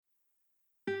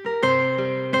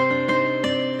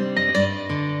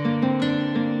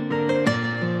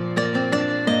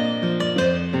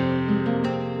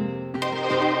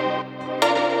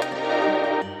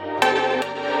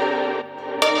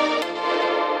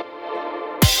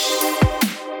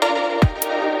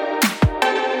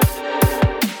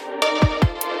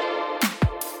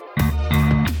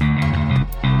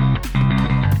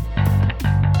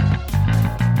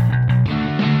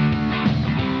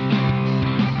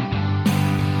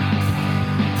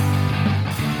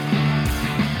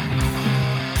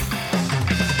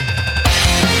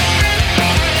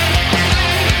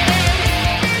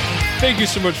Thank you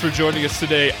so much for joining us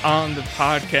today on the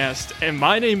podcast. And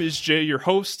my name is Jay, your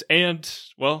host, and,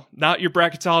 well, not your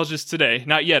bracketologist today.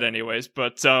 Not yet, anyways.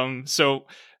 But, so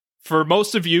for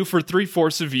most of you, for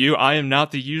 3/4 of you, I am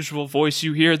not the usual voice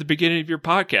you hear at the beginning of your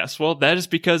podcast. Well, that is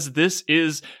because this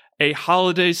is a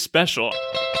holiday special.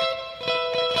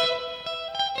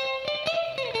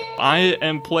 I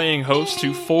am playing host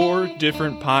to 4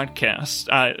 different podcasts.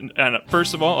 And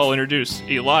first of all, I'll introduce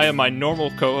Eli, my normal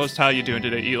co-host. How you doing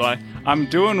today, Eli? I'm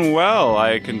doing well.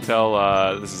 I can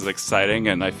tell this is exciting,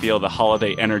 and I feel the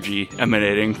holiday energy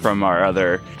emanating from our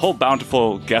other whole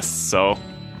bountiful guests. So,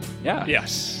 yeah.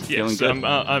 Yes. Good.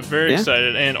 I'm very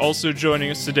excited. And also joining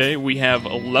us today, we have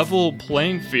a level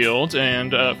playing field.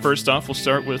 And first off, we'll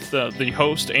start with the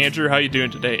host, Andrew. How you doing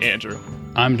today, Andrew?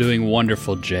 I'm doing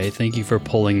wonderful, Jay. Thank you for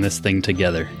pulling this thing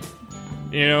together.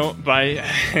 You know, by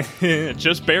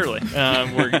just barely.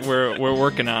 We're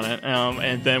working on it.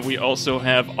 And then we also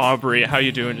have Aubrey. How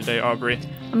you doing today, Aubrey?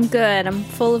 I'm good. I'm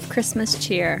full of Christmas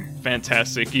cheer.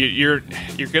 Fantastic. You're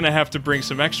going to have to bring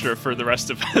some extra for the rest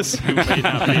of us who may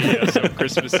not be so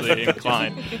Christmassly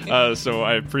inclined. So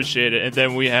I appreciate it. And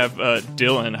then we have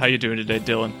Dylan. How you doing today,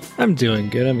 Dylan? I'm doing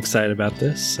good. I'm excited about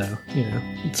this. So,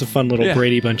 it's a fun little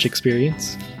Brady Bunch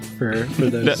experience for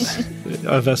those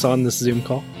of us on this Zoom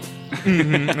call.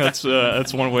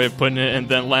 That's one way of putting it. And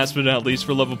then last but not least,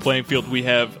 for level playing field, we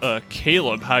have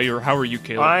Caleb. How are you,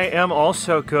 Caleb? I am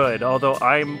also good, although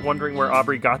I'm wondering where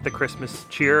Aubrey got the Christmas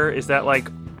cheer. Is that like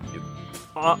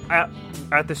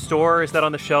at the store? Is that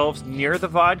on the shelves near the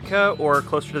vodka or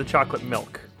closer to the chocolate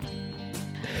milk?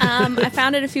 I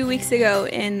found it a few weeks ago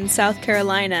in South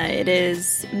Carolina. It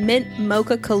is mint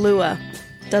mocha Kahlua.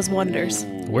 Does wonders.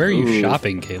 Where are you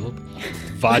shopping, Caleb?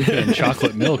 Vodka and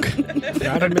chocolate milk.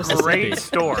 Great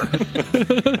store.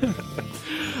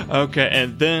 Okay,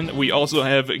 and then we also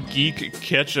have Geek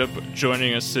Ketchup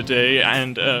joining us today,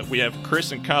 and we have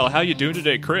Chris and Kyle. How you doing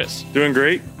today, Chris? Doing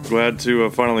great. Glad to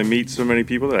finally meet so many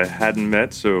people that I hadn't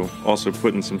met, so also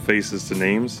putting some faces to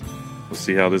names. We'll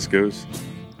see how this goes.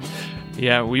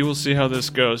 Yeah, we will see how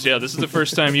this goes. Yeah, this is the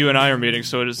first time you and I are meeting,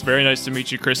 so it is very nice to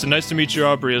meet you, Chris, and nice to meet you,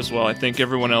 Aubrey, as well. I think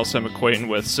everyone else I'm acquainted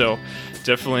with, so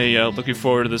definitely looking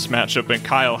forward to this matchup. And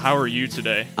Kyle, how are you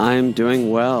today? I'm doing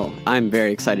well. I'm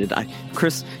very excited.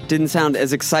 Chris didn't sound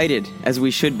as excited as we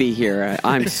should be here.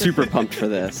 I'm super pumped for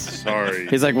this. Sorry.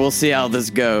 He's like, we'll see how this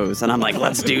goes. And I'm like,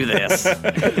 let's do this.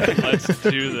 Let's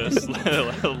do this.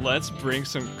 Let's bring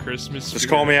some Christmas. Just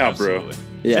call me out, bro.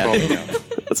 Yeah. Call me out.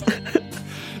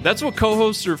 That's what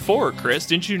co-hosts are for, Chris.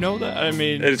 Didn't you know that? I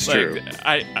mean, it's true.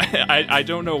 I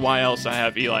don't know why else I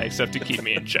have Eli except to keep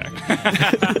me in check.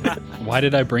 Why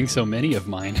did I bring so many of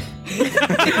mine?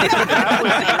 That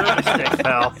was your mistake,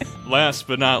 pal. Last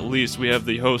but not least, we have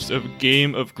the host of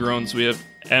Game of Groans. We have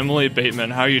Emily Bateman.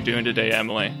 How are you doing today,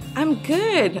 Emily? I'm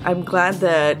good. I'm glad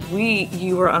that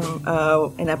you were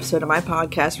on an episode of my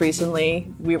podcast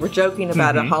recently. We were joking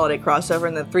about a holiday crossover,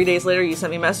 and then 3 days later you sent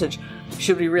me a message.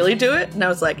 Should we really do it? And I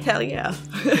was like, hell yeah.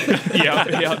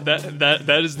 yeah.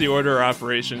 That is the order of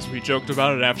operations. We joked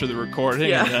about it after the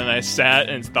recording, and then I sat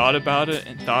and thought about it.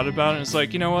 And it's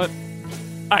like, you know what?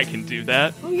 I can do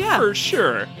that. Oh, yeah. For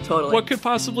sure. Totally. What could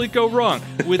possibly go wrong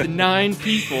with 9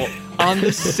 people on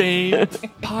the same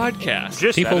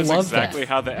podcast? People love exactly that.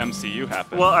 how the MCU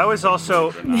happened. Well, I was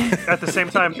also, at the same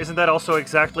time, isn't that also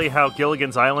exactly how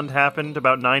Gilligan's Island happened?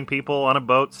 About 9 people on a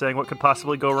boat saying what could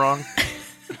possibly go wrong?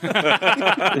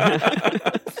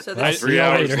 So that's 3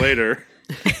 hours later.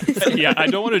 Yeah, I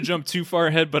don't want to jump too far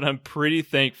ahead, but I'm pretty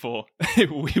thankful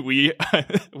we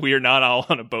are not all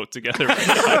on a boat together right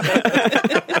now.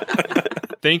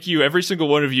 Thank you, every single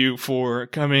one of you, for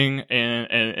coming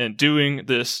and doing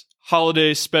this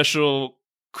holiday special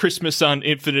Christmas on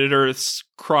Infinite Earths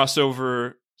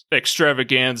crossover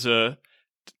extravaganza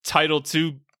titled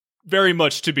to very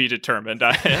much to be determined,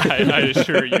 I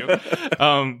assure you.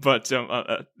 But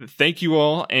thank you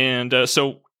all. And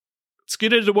so let's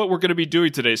get into what we're going to be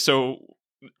doing today. So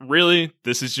really,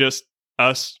 this is just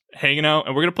us hanging out,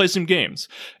 and we're going to play some games.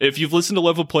 If you've listened to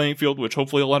Level Playing Field, which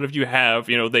hopefully a lot of you have,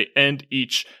 they end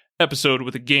each episode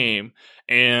with a game.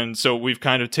 And so we've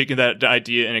kind of taken that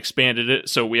idea and expanded it.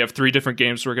 So we have 3 different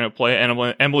games we're going to play.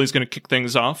 And Emily's going to kick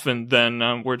things off, and then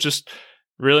it's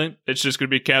just going to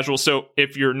be casual. So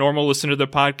if you're a normal listener to the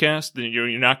podcast, then you're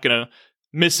not going to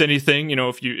miss anything,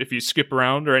 if you skip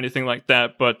around or anything like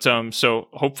that. But so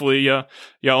hopefully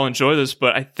y'all enjoy this.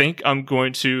 But I think I'm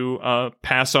going to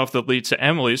pass off the lead to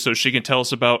Emily so she can tell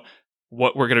us about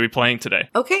what we're going to be playing today.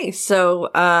 Okay, so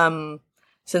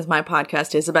since my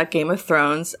podcast is about Game of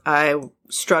Thrones, I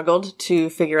struggled to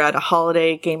figure out a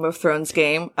holiday Game of Thrones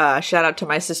game. Shout out to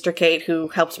my sister Kate, who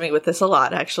helped me with this a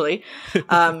lot, actually.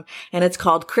 And it's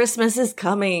called Christmas is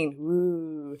Coming.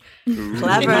 Woo.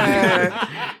 Clever. You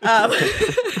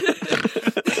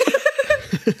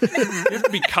have to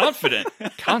be confident.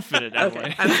 Confident, Emily.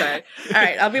 Okay, I'm sorry. All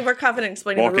right, I'll be more confident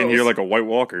explaining Walk the in rules. here like a White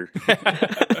Walker.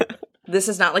 This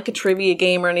is not like a trivia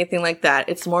game or anything like that.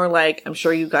 It's more like, I'm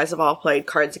sure you guys have all played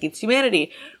Cards Against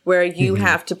Humanity, where you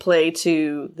have to play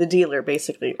to the dealer,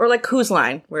 basically. Or like Whose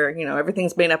Line, where,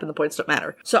 everything's made up and the points don't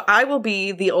matter. So I will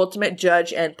be the ultimate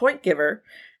judge and point giver.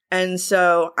 And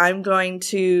so I'm going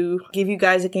to give you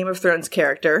guys a Game of Thrones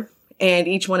character, and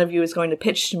each one of you is going to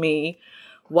pitch to me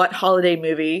what holiday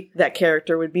movie that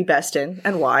character would be best in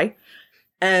and why.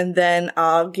 And then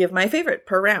I'll give my favorite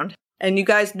per round. And you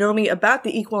guys know me about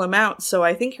the equal amount, so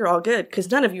I think you're all good, because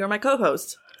none of you are my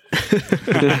co-hosts.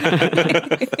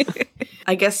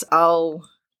 I guess I'll,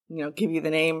 give you the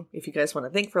name if you guys want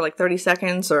to think for like 30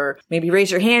 seconds, or maybe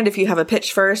raise your hand if you have a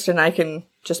pitch first, and I can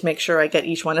just make sure I get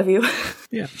each one of you.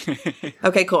 Yeah.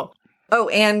 Okay, cool. Oh,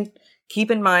 and keep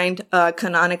in mind,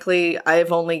 canonically,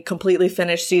 I've only completely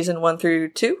finished season 1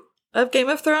 through 2 of Game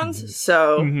of Thrones,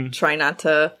 so try not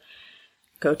to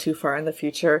go too far in the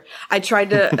future. I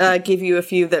tried to give you a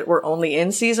few that were only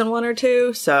in season 1 or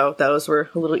 2, so those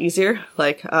were a little easier.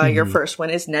 Like your first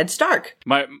one is Ned Stark.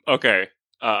 My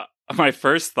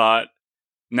first thought: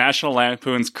 National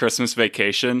Lampoon's Christmas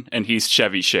Vacation, and he's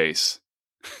Chevy Chase.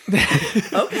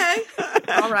 Okay,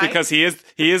 all right. Because he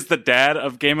is the dad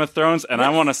of Game of Thrones, and I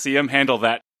want to see him handle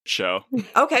that show.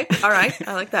 Okay, all right.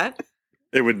 I like that.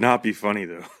 It would not be funny,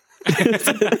 though.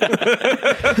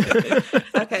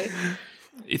 Okay.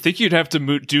 I think you'd have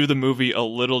to do the movie a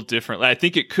little differently. I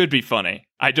think it could be funny.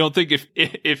 I don't think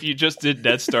if you just did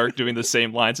Ned Stark doing the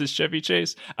same lines as Chevy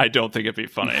Chase, I don't think it'd be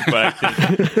funny. But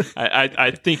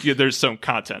I think there's some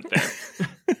content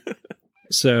there.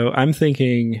 So I'm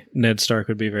thinking Ned Stark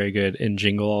would be very good in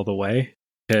Jingle All the Way,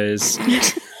 because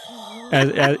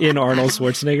in Arnold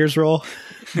Schwarzenegger's role,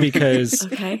 because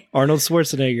Arnold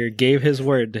Schwarzenegger gave his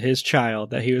word to his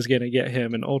child that he was going to get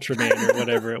him an Ultraman or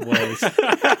whatever it was.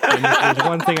 And there's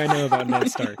one thing I know about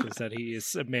Ned Stark is that he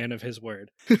is a man of his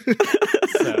word. So.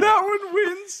 That one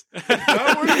wins.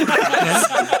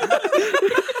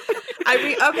 I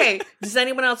mean, okay. Does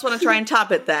anyone else want to try and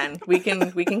top it? Then we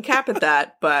can cap at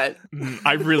that. But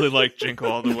I really like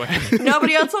Jingle All the Way.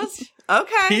 Nobody else wants.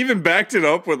 Okay. He even backed it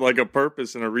up with like a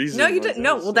purpose and a reason. No, you didn't.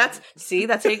 No, well, that's how you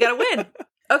gotta win.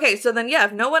 Okay, so then,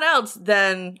 if no one else,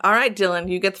 then, all right, Dylan,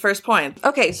 you get the first point.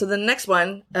 Okay, so the next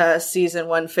one, season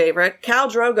 1 favorite,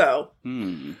 Khal Drogo.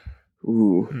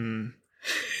 Ooh.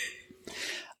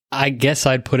 I guess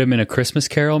I'd put him in A Christmas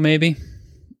Carol, maybe,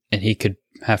 and he could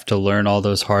have to learn all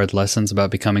those hard lessons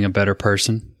about becoming a better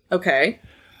person. Okay,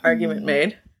 argument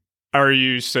made. Are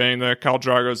you saying that Khal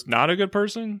Drogo's not a good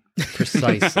person?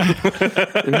 Precisely.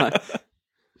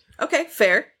 Okay,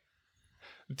 fair.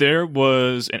 There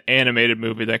was an animated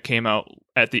movie that came out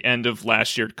at the end of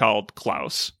last year called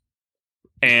Klaus.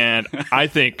 And I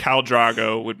think Khal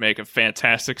Drogo would make a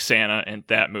fantastic Santa in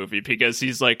that movie, because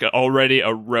he's like already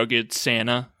a rugged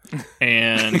Santa.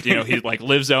 And, he like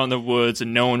lives out in the woods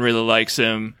and no one really likes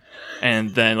him.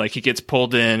 And then like he gets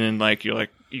pulled in and like you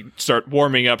start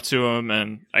warming up to him.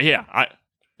 And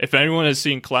if anyone has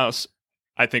seen Klaus,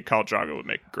 I think Khal Drogo would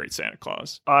make a great Santa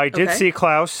Claus. I did see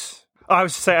Klaus. I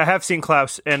was to say I have seen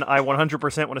Klaus, and I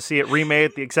 100% want to see it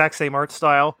remade, the exact same art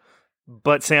style,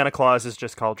 but Santa Claus is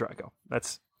just Khal Drogo.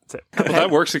 That's it. Well, that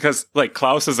works because like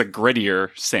Klaus is a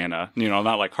grittier Santa,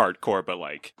 not like hardcore, but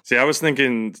like. See, I was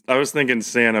thinking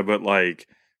Santa, but like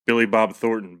Billy Bob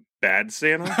Thornton, bad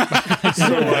Santa.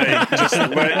 So like, just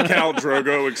let Khal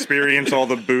Drogo experience all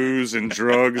the booze and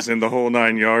drugs and the whole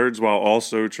 9 yards, while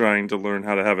also trying to learn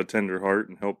how to have a tender heart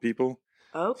and help people.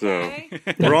 Okay.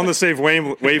 So we're on the same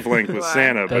wavelength with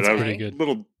Santa, but I was pretty good. a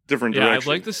little different Yeah, direction.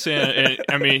 I like the Santa.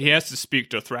 I mean, he has to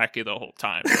speak Dothraki the whole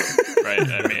time, right?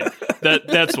 I mean,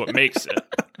 that's what makes it.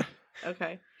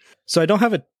 Okay. So I don't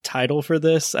have a title for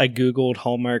this. I Googled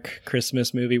Hallmark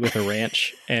Christmas movie with a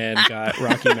ranch and got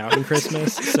Rocky Mountain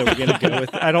Christmas. So we're going to go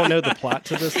with... I don't know the plot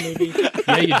to this movie.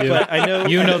 Yeah, you do. But I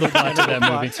know the plot to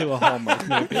that movie. To a Hallmark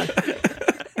movie.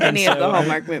 Any of the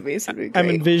Hallmark movies would be great. I'm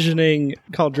envisioning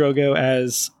Khal Drogo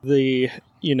as the,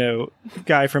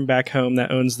 guy from back home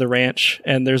that owns the ranch,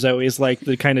 and there's always like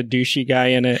the kind of douchey guy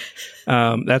in it.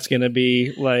 That's going to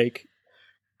be like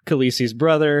Khaleesi's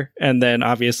brother, and then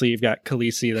obviously you've got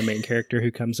Khaleesi, the main character,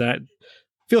 who comes in. I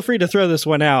feel free to throw this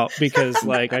one out because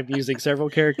like I'm using several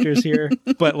characters here.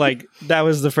 But like that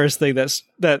was the first thing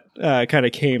that kind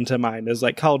of came to mind is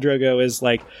like Khal Drogo is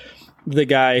like the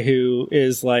guy who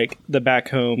is like the back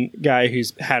home guy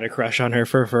who's had a crush on her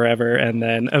for forever and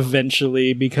then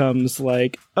eventually becomes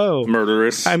like, oh,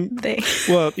 murderous.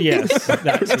 Well, yes,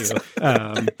 that too.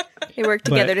 They work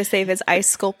together to save his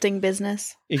ice sculpting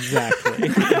business. Exactly.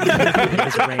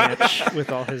 His ranch with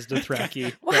all his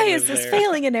Dothraki. Why is this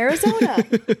failing in Arizona?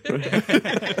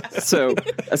 So,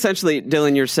 essentially,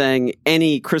 Dylan, you're saying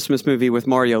any Christmas movie with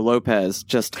Mario Lopez,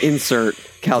 just insert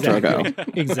Khal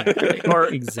Drogo. Exactly. Or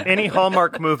any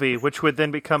Hallmark movie, which would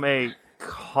then become a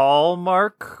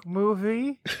Hallmark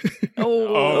movie. That's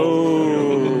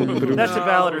a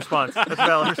valid response.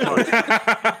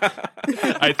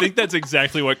 I think that's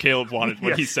exactly what Caleb wanted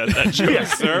when he said that joke. I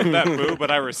serve that boo, but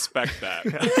I respect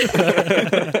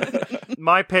that.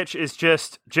 My pitch is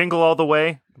just Jingle All the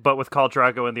Way, but with Khal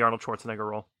Drogo in the Arnold Schwarzenegger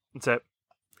role. That's it.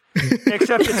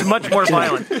 Except it's much more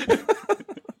violent.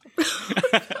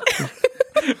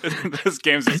 This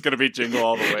game's just going to be Jingle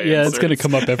All the Way. Yeah, it's going to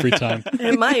come up every time.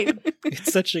 It might.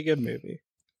 It's such a good movie.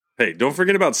 Hey, don't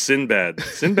forget about Sinbad.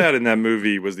 Sinbad in that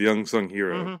movie was the unsung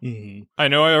hero. Mm-hmm. I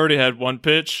know I already had one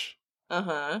pitch,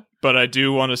 but I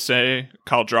do want to say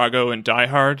Khal Drogo in Die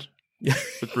Hard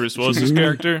with Bruce Willis's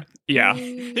character. Yeah.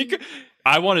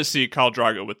 I want to see Khal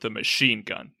Drogo with the machine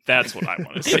gun. That's what I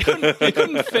want to see. He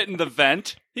couldn't fit in the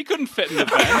vent.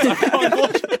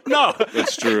 No.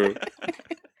 That's true.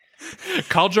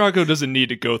 Khal Drogo doesn't need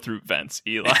to go through vents,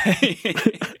 Eli.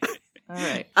 All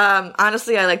right.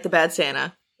 Honestly, I like the Bad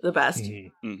Santa the best.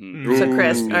 Mm-hmm. So,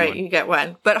 Chris, all right, you get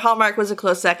one. But Hallmark was a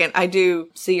close second. I do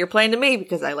see you're playing to me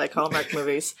because I like Hallmark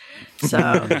movies. So,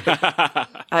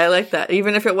 I like that.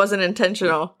 Even if it wasn't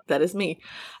intentional, that is me.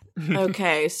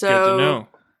 Okay, so. Good to know.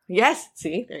 Yes,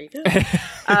 see, there you go.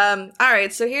 All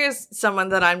right, so here's someone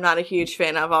that I'm not a huge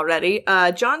fan of already.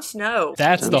 Jon Snow.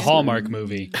 That's the Hallmark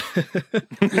movie.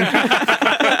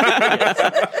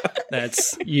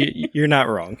 That's you're not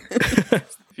wrong.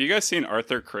 Have you guys seen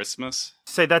Arthur Christmas?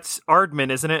 Say that's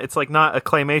Aardman, isn't it? It's like not a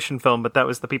claymation film, but that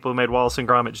was the people who made Wallace and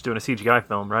Gromit doing a CGI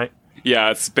film, right?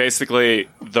 Yeah, it's basically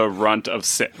the runt of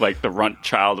the runt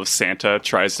child of Santa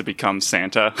tries to become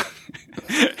Santa.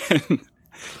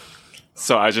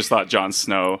 So I just thought Jon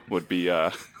Snow would be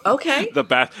okay.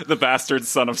 The bastard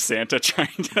son of Santa trying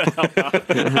to help out.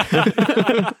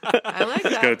 I like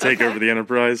that. He's got to take over the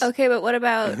Enterprise. Okay, but what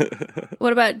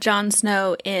about Jon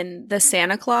Snow in the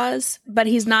Santa Claus? But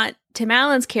he's not Tim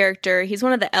Allen's character. He's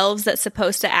one of the elves that's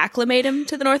supposed to acclimate him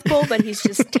to the North Pole, but he's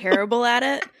just terrible at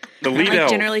it. The lead and,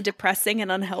 elf. Generally depressing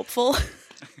and unhelpful.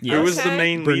 Yes. Who was the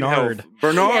main Bernard. lead elf?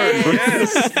 Bernard.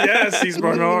 Yes, he's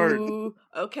Bernard. Ooh,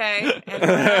 okay.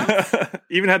 And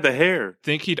even had the hair. I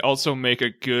think he'd also make a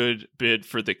good bid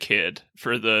for the kid,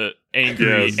 for the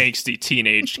angry, angsty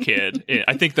teenage kid.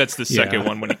 I think that's the second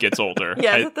one when he gets older.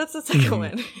 Yeah, that's the second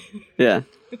one. Yeah.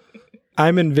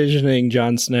 I'm envisioning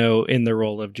Jon Snow in the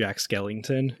role of Jack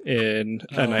Skellington in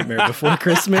A Nightmare Before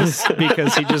Christmas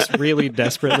because he just really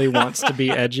desperately wants to be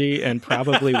edgy and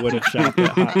probably would have shopped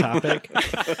at Hot Topic.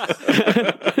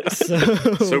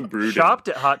 So brooding. Shopped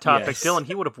at Hot Topic. Yes. Dylan,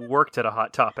 he would have worked at a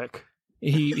Hot Topic.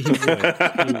 He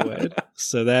would.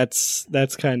 So that's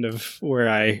kind of where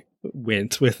I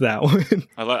went with that one.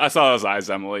 I saw those eyes,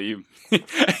 Emily. You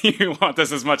you want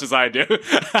this as much as I do.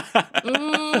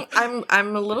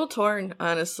 I'm a little torn,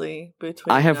 honestly,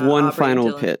 between. I have one Aubrey final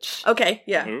and Dylan. pitch. Okay,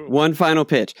 yeah. Ooh. One final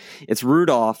pitch. It's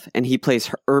Rudolph, and he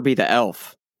plays Herbie the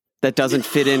elf. That doesn't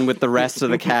fit in with the rest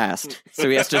of the cast, so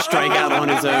he has to strike out on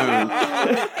his own.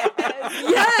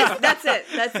 Yes, that's it.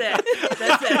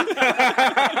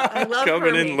 I love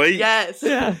Coming Herbie. in late. Yes.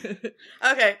 Yeah.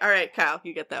 Okay, all right, Kyle,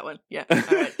 you get that one. Yeah, all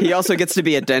right. He also gets to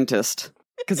be a dentist,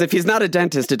 because if he's not a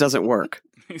dentist, it doesn't work.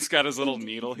 He's got his little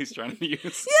needle he's trying to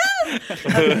use.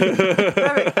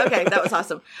 Perfect. Okay, that was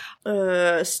awesome.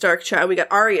 Stark child. We got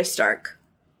Arya Stark.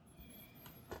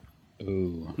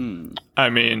 Ooh. I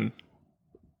mean,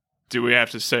 do we have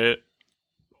to say it?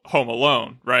 Home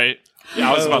Alone, right?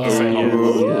 Yeah, I was about to say.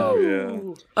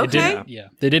 Okay.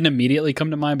 They didn't immediately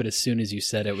come to mind, but as soon as you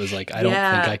said it, was like, I don't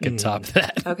think I could top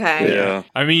that. Okay. Yeah.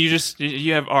 I mean,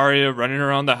 you have Arya running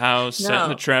around the house, No. setting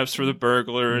the traps for the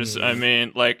burglars. I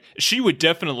mean, like, she would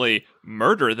definitely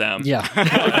murder them. Yeah.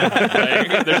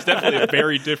 Like, there's definitely a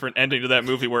very different ending to that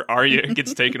movie where Arya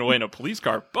gets taken away in a police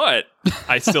car, but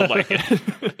I still like it.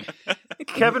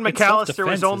 Kevin It's McAllister self-defense,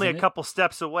 was only a isn't it? couple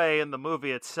steps away in the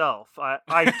movie itself.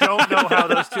 I don't know how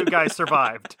those two guys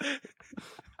survived.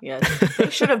 Yes.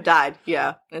 They should have died.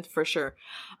 Yeah, that's for sure.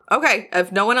 Okay,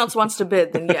 if no one else wants to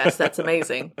bid, then yes, that's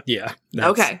amazing. Yeah.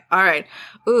 Okay, all right.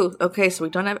 Ooh, okay, so we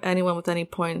don't have anyone with any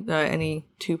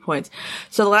 2 points.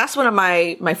 So the last one on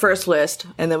my first list,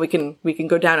 and then we can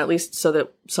go down at least so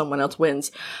that someone else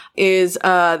wins, is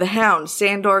the Hound,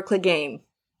 Sandor Clegane.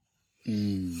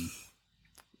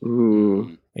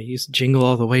 Ooh. I used Jingle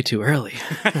All the Way too early.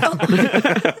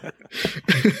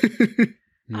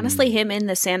 Honestly, him in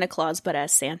the Santa Claus, but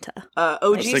as Santa.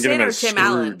 OG Santa or Tim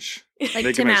Allen?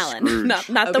 Like Tim Allen, not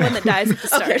the one that dies at the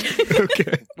start.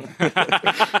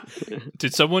 Okay.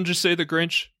 Did someone just say the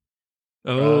Grinch?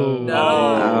 Oh.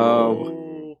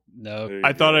 No. No.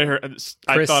 I thought I heard. Chris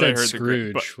I said heard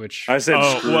Scrooge, the Grinch. which I said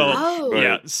Scrooge. Oh.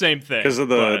 Yeah, same thing. Because of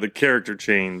the character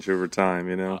change over time,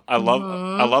 you know. I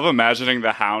love imagining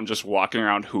the Hound just walking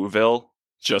around Whoville,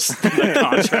 just the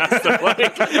contrast of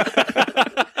like.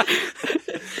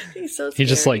 He's so scary. he's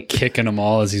just like kicking them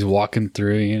all as he's walking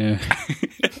through, you know.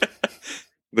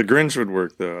 The Grinch would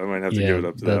work though. I might have to give it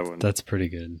up to that one. That's pretty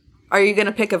good. Are you going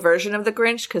to pick a version of the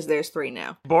Grinch? Because there's 3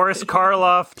 now. Boris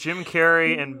Karloff, Jim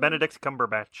Carrey, and Benedict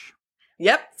Cumberbatch.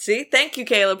 Yep. See? Thank you,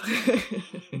 Caleb.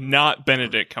 Not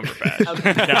Benedict Cumberbatch.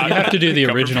 Okay. Not You have to do the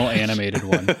Cumberbatch. original animated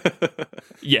one.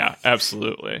 Yeah,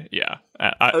 absolutely. Yeah.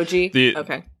 OG? The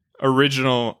Okay.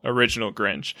 original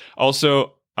Grinch.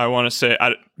 Also, I want to say,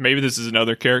 maybe this is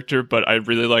another character, but I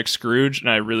really like Scrooge, and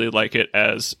I really like it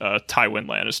as Tywin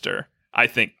Lannister. I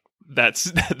think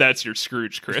that's your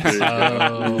Scrooge, Chris.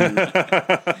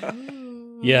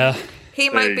 Yeah. He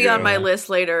There might you be on go. my list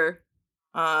later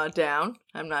down.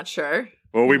 I'm not sure.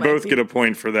 Well, we Might both be. get a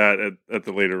point for that at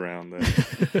the later round. Then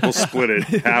we'll split it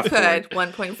half. Good.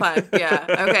 point. 1.5. Yeah.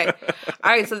 Okay.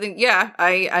 All right. So then, yeah,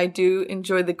 I do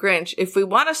enjoy the Grinch. If we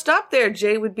want to stop there,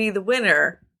 Jay would be the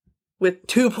winner with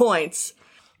 2 points.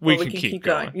 We Or can keep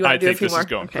going. You want I to do a think few this more? is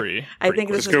going Okay. pretty. I think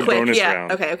quick. this is Let's go quick. bonus Yeah.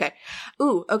 round. Okay.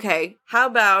 Ooh. Okay. How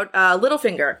about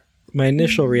Littlefinger? My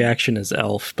initial reaction is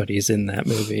Elf, but he's in that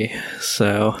movie.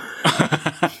 So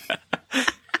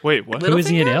Wait, what? Who is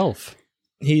he an Littlefinger? elf?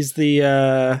 he's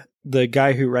the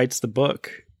guy who writes the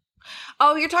book.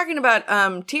 Oh, you're talking about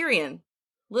Tyrion.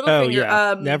 Littlefinger. Oh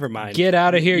yeah. Never mind. Get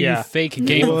out of here, Yeah. you fake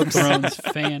Game of Whoops. Thrones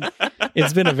fan.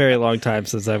 It's been a very long time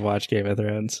since I've watched Game of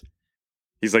Thrones.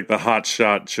 He's like the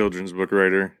hotshot children's book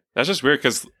writer. That's just weird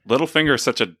because Littlefinger is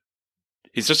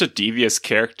such a devious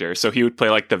character, so he would play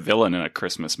like the villain in a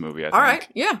Christmas movie. I think. All right.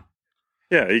 Yeah.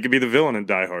 Yeah, he could be the villain in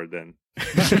Die Hard then.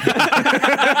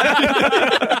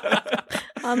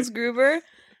 Hans Gruber.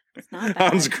 It's not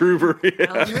bad. Hans Gruber. Yeah.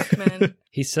 Alan Rickman.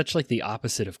 He's such like the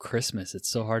opposite of Christmas. It's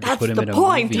so hard to That's put him the in a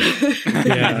point. movie.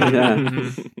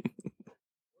 Yeah.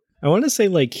 I want to say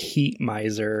like Heat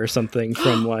Miser or something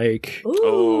from like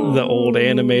Ooh. the old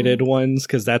animated ones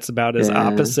because that's about as Yeah.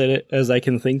 opposite as I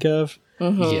can think of.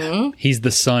 Mhm. Yeah. He's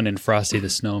the sun in Frosty the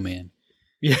Snowman.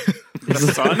 Yeah. The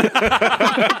son.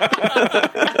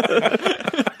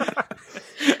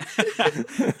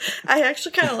 I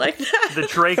actually kind of like that. The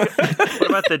Draco. What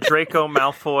about the Draco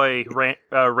Malfoy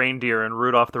reindeer and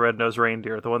Rudolph the Red-Nosed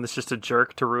Reindeer? The one that's just a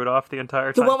jerk to Rudolph the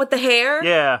entire The time. one with the hair?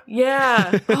 Yeah.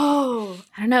 Yeah. Oh.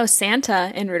 I don't know,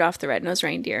 Santa in Rudolph the Red-Nosed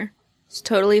Reindeer. It's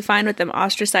totally fine with them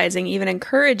ostracizing, even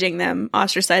encouraging them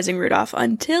ostracizing Rudolph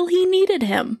until he needed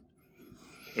him.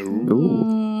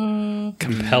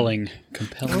 Compelling.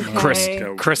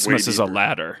 Okay. Christmas Way is a deeper.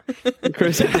 ladder.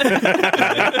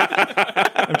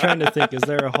 I'm trying to think, is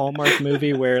there a Hallmark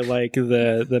movie where like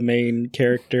the main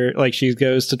character like she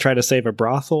goes to try to save a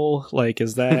brothel? Like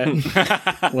is that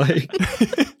like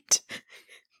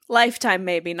Lifetime,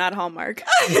 maybe, not Hallmark.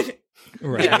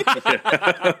 right?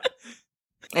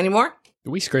 Any more?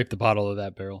 We scraped the bottom of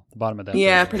that barrel.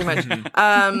 Yeah, pretty much.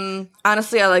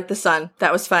 Honestly, I like the sun.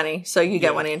 That was funny. So you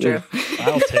get one, Andrew.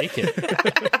 I'll take it.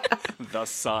 The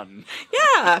sun.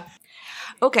 Yeah.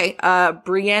 Okay.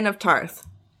 Brienne of Tarth.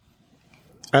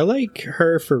 I like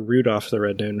her for Rudolph the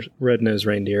Red-Nosed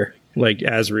Reindeer, like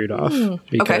as Rudolph,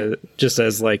 because just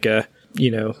as like a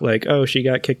like oh she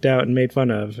got kicked out and made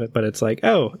fun of, but it's like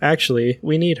oh actually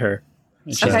we need her.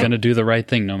 And she's going to do the right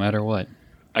thing no matter what.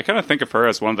 I kind of think of her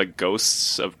as one of the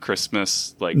ghosts of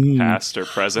Christmas, like past or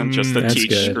present, just to That's teach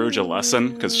good. Scrooge a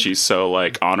lesson because she's so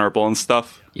like honorable and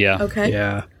stuff. Yeah. Okay.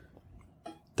 Yeah.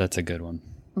 That's a good one.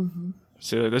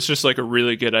 So that's just like a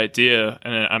really good idea,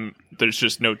 and there's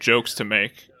just no jokes to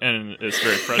make, and it's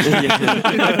very frustrating.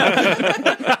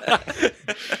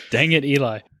 Dang it,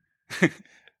 Eli.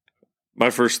 My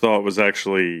first thought was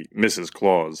actually Mrs.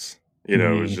 Claus. You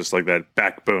know, it was just like that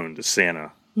backbone to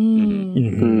Santa.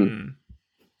 Mm-hmm.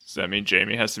 Does that mean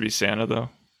Jamie has to be Santa, though?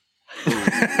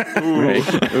 Right.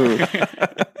 Ooh.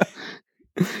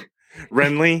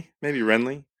 Renly? Maybe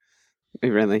Renly?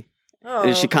 Really?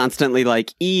 And she constantly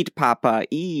like, eat, Papa,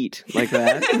 eat, like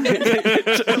that.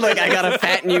 Like, I gotta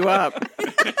fatten you up.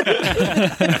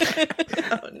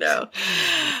 Oh, no.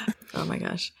 Oh, my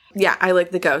gosh. Yeah, I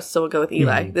like the ghost, so we'll go with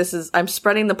Eli. I'm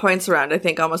spreading the points around. I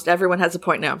think almost everyone has a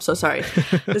point now. I'm so sorry.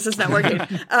 This is not working.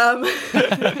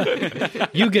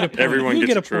 You get a point. Everyone you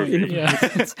gets get a trophy. point.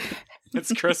 Yeah.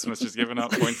 It's Christmas, just giving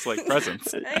out points like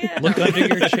presents. Look under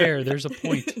your chair. There's a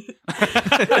point.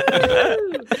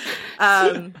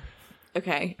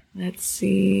 Okay, let's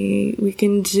see. We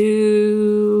can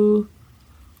do...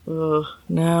 Oh,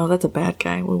 no, that's a bad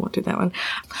guy. We won't do that one.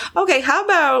 Okay, how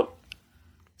about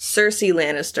Cersei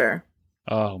Lannister?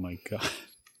 Oh my god.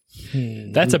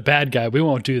 That's a bad guy. We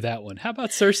won't do that one. How about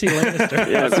Cersei Lannister?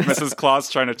 Yes, Mrs. Claus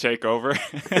trying to take over.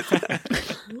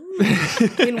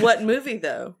 In what movie,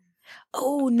 though?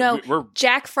 Oh, no. We're-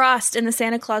 Jack Frost in the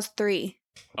Santa Claus 3.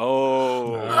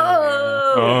 Oh.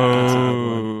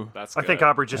 That's I good. think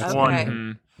Aubrey just Okay.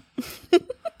 won.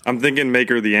 I'm thinking make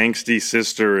her the angsty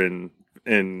sister in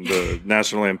the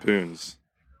National Lampoons.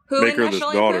 Who Make in her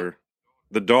National the daughter.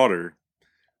 The daughter.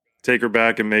 Take her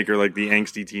back and make her like the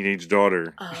angsty teenage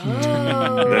daughter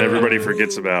Oh. that everybody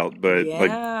forgets about, but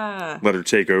like let her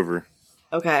take over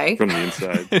Okay. from the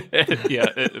inside. Yeah,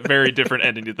 a very different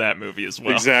ending to that movie as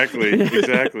well.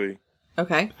 Exactly.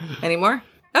 Okay. Any more?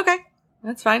 Okay.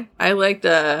 That's fine. I liked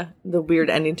the weird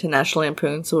ending to National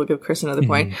Lampoon, so we'll give Chris another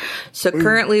point. So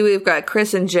currently we've got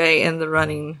Chris and Jay in the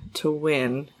running to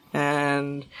win.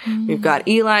 And we've got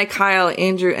Eli, Kyle,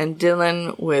 Andrew, and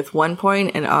Dylan with 1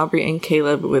 point, and Aubrey and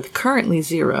Caleb with currently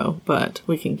 0, but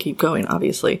we can keep going,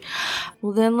 obviously.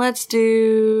 Well, then let's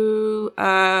do,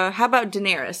 how about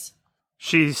Daenerys?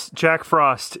 She's Jack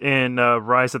Frost in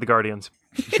Rise of the Guardians.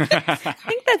 I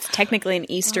think that's technically an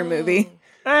Easter movie.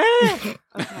 Okay.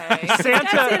 It's got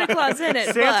Santa Claus in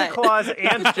it, Santa but Claus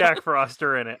and Jack Frost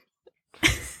are in it.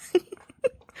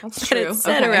 That's but true. it's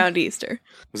set around Easter.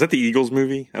 Was that the Eagles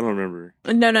movie? I don't remember.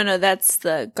 No. That's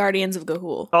the Guardians of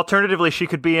Ga'Hoole. Alternatively, she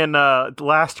could be in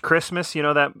Last Christmas. You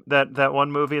know that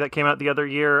one movie that came out the other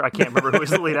year. I can't remember who was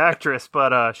the lead actress,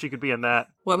 but she could be in that.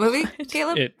 What movie,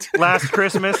 Caleb? Last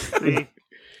Christmas.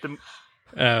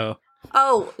 Oh.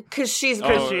 Oh, because she's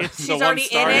already in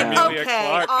it? Emilia Okay,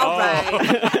 Clarke. all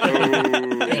right.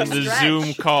 And the Stretch.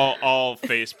 Zoom call all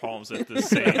face palms at the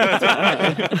same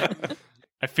time.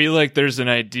 I feel like there's an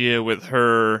idea with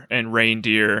her and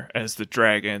reindeer as the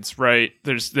dragons, right?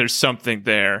 There's something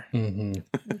there.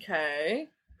 Okay.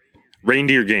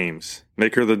 Reindeer Games.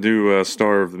 Make her the new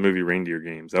star of the movie Reindeer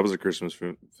Games. That was a Christmas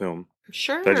film.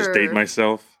 Sure. Did I just date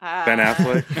myself? Ben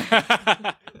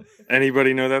Affleck?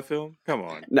 Anybody know that film? Come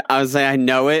on. I was saying I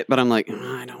know it, but I'm like,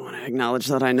 I don't want to acknowledge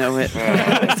that I know it. Ben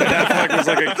Affleck was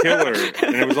like a killer,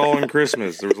 and it was all in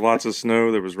Christmas. There was lots of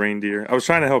snow. There was reindeer. I was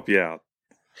trying to help you out.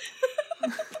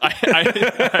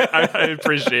 I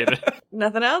appreciate it.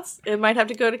 Nothing else? It might have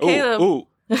to go to Caleb.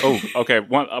 Okay.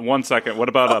 One second. What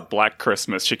about Black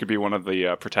Christmas? She could be one of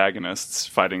the protagonists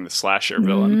fighting the slasher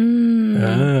villain.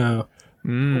 Oh.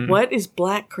 What is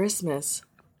Black Christmas?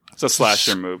 It's a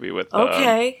slasher movie with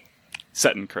Okay.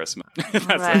 set in Christmas.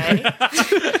 All right.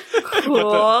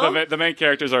 Cool. The main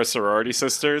characters are sorority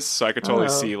sisters, so I could totally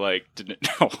see like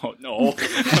no.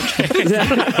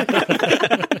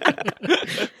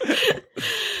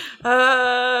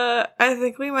 I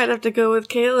think we might have to go with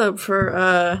Caleb for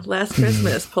Last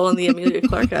Christmas, pulling the Emilia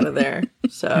Clarke out of there.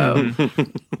 So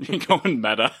You're going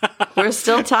meta. we're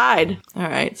still tied. All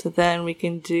right, so then we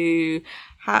can do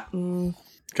hot. Come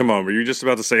on, were you just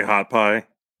about to say hot pie?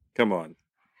 Come on.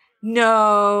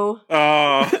 No,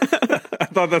 Oh, I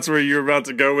thought that's where you were about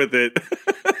to go with it.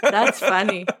 that's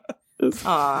funny.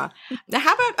 Aw. Now,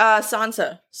 how about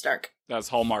Sansa Stark? That's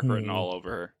Hallmark written all over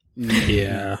her.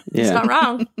 Yeah. It's not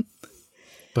wrong.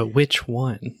 But which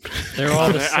one? They're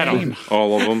all the I don't same. know.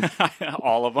 All of them.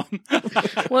 All of them.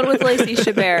 One with Lacey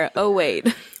Chabert. Oh,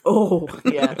 wait. Oh,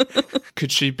 yeah.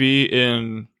 Could she be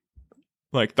in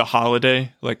like The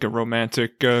Holiday, like a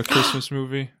romantic Christmas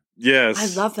movie? Yes.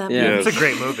 I love that Yeah. movie. It's a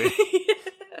great movie.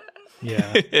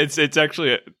 Yeah. It's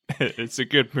actually it's a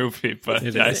good movie, but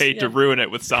It I is. hate to ruin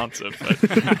it with Sansa.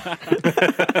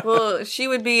 But Well,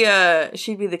 she'd be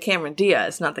the Cameron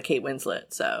Diaz, not the Kate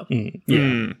Winslet. So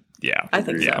yeah, I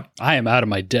think so. I am out of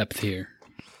my depth here.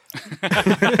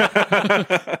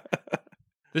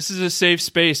 This is a safe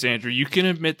space, Andrew. You can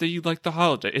admit that you like The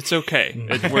Holiday. It's okay.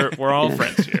 We're all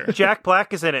friends here. Jack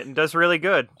Black is in it and does really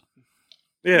good.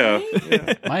 Yeah.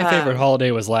 My favorite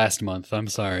holiday was last month. I'm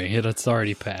sorry. It's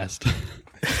already passed.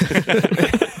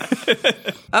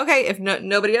 Okay, if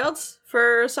nobody else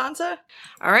for Sansa?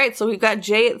 All right, so we've got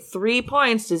Jay at 3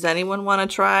 points. Does anyone want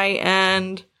to try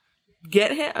and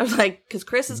get him? I was like, because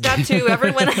Chris has got two.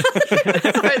 Everyone else.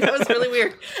 Sorry, that was really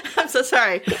weird. I'm so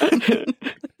sorry.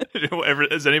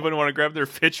 Does anyone want to grab their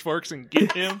pitchforks and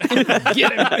get him?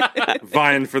 Get him.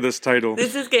 Vying for this title.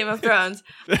 This is Game of Thrones.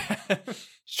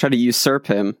 Just try to usurp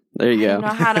him. There you I go. don't know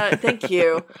how to. Thank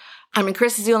you. I mean,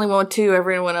 Chris is the only one with two.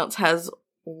 Everyone else has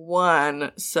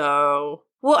one. So,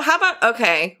 well, how about,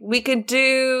 okay, we could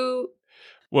do.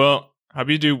 Well, how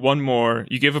about you do one more?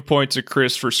 You give a point to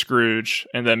Chris for Scrooge,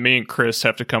 and then me and Chris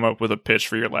have to come up with a pitch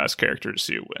for your last character to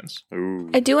see who wins. Ooh.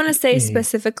 I do want to say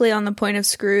specifically on the point of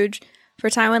Scrooge, for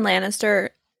Tywin Lannister,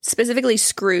 specifically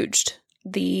Scrooged,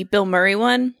 the Bill Murray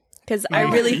one, because I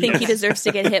really think he deserves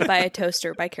to get hit by a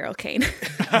toaster by Carol Kane.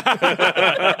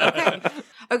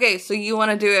 Okay, so you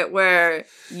want to do it where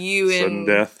you Sudden and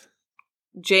death.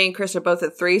 Jay and Chris are both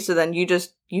at 3, so then you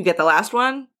get the last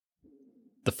one?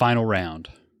 The final round.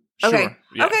 Okay. Sure,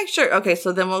 yeah. Okay, sure. Okay,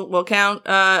 so then we'll count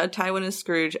Tywin as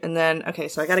Scrooge, and then okay,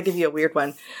 so I got to give you a weird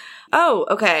one. Oh,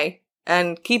 okay.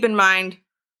 And keep in mind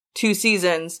 2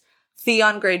 seasons.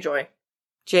 Theon Greyjoy.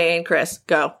 Jay and Chris,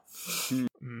 go.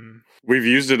 We've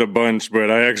used it a bunch, but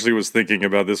I actually was thinking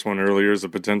about this one earlier as a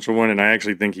potential one, and I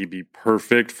actually think he'd be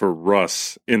perfect for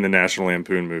Russ in the National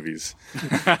Lampoon movies.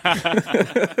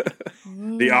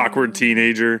 The awkward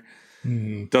teenager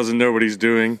doesn't know what he's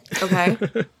doing. Okay.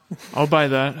 I'll buy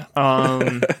that.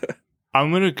 I'm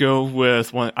going to go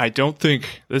with one. I don't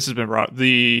think this has been brought.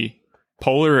 The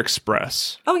Polar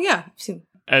Express. Oh yeah, I've seen.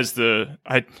 As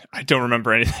I don't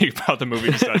remember anything about the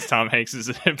movie besides Tom Hanks is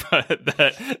in it, but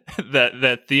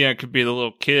that Theon could be the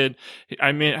little kid.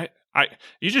 I mean,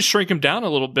 you just shrink him down a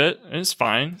little bit and it's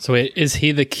fine. So wait, is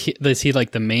he the kid? Is he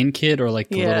like the main kid or like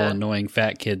the Yeah. little annoying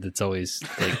fat kid that's always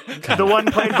like The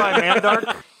one played by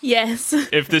Mandark? Yes.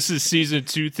 If this is season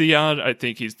 2 Theon, I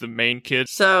think he's the main kid.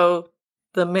 So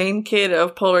the main kid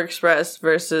of Polar Express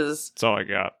versus That's all I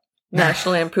got.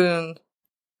 National Lampoon.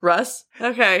 Russ?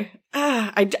 Okay.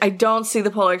 I don't see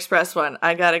the Polar Express one.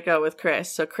 I gotta go with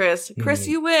Chris. So Chris,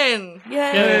 you win.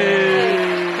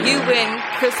 Yay! You win.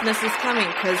 Christmas is coming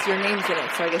because your name's in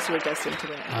it. So I guess you were destined to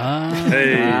win.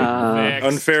 Hey, Next.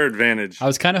 unfair advantage. I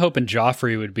was kind of hoping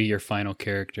Joffrey would be your final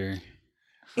character.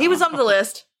 He was on the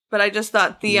list, but I just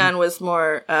thought Theon was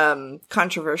more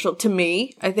controversial to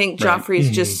me. I think Joffrey's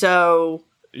just so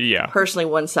Yeah. personally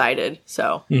one-sided.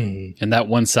 So And that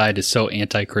one side is so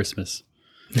anti-Christmas.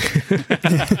 I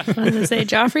was going to say,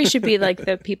 Joffrey should be like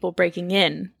the people breaking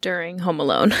in during Home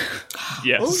Alone.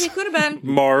 Yes. oh, he could have been.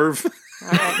 Marv.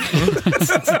 All right.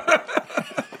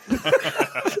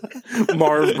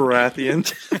 Marv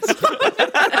Baratheon.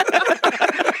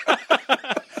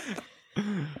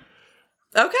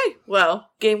 Okay, well,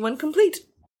 game 1 complete.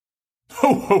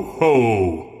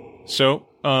 So,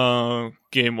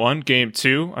 game 1, game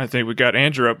 2. I think we got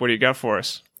Andrew up. What do you got for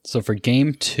us? So for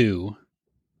game 2,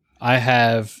 I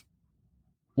have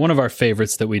one of our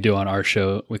favorites that we do on our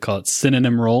show. We call it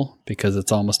Synonym Roll because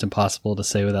it's almost impossible to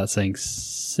say without saying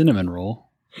cinnamon roll.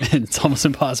 And it's almost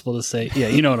impossible to say. Yeah,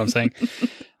 you know what I'm saying.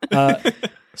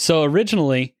 So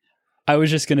originally, I was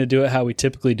just going to do it how we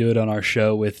typically do it on our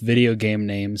show with video game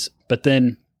names. But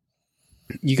then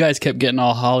you guys kept getting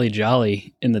all holly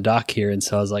jolly in the dock here. And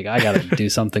so I was like, I got to do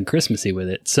something Christmassy with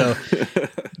it. So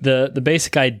the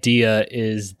basic idea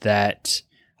is that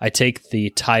I take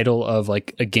the title of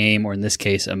like a game, or in this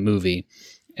case, a movie,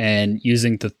 and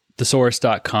using the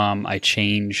thesaurus.com, I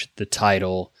change the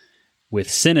title with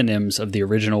synonyms of the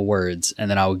original words,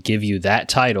 and then I will give you that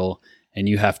title, and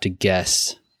you have to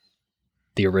guess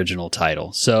the original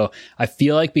title. So I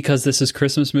feel like because this is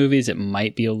Christmas movies, it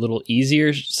might be a little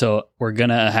easier. So we're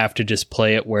going to have to just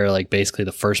play it where like basically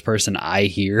the first person I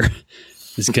hear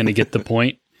is going to get the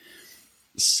point.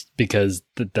 Because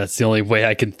that's the only way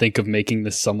I can think of making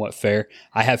this somewhat fair.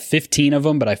 I have 15 of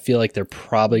them, but I feel like they're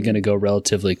probably going to go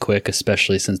relatively quick,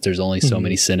 especially since there's only so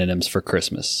many synonyms for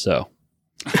Christmas. So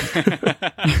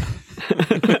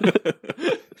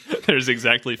There's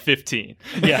exactly 15.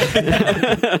 yeah.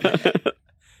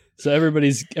 So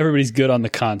everybody's good on the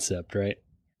concept, right?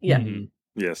 Yeah. Mm-hmm.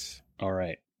 Yes. All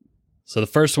right. So the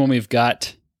first one we've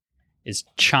got is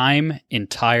Chime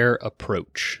Entire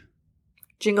Approach.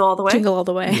 Jingle all the way. Jingle all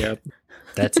the way. Yep.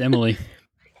 That's Emily.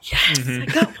 Yes, I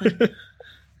got one. That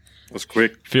was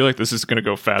quick. I feel like this is going to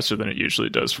go faster than it usually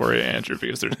does for you, Andrew,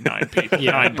 because there's 9 people,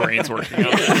 9 brains working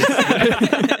on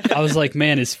this. I was like,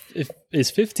 man, is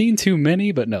 15 too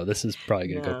many? But no, this is probably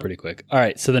going to go pretty quick. All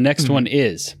right. So the next one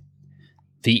is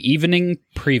The Evening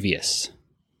Previous.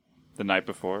 The night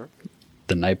before.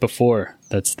 The Night Before.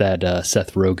 That's that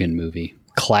Seth Rogen movie.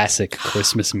 Classic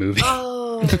Christmas movie.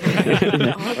 Oh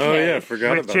yeah,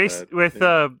 forgot With about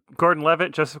that.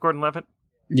 Gordon-Levitt, Joseph Gordon-Levitt.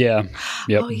 Yeah.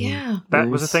 Yep. Oh yeah. That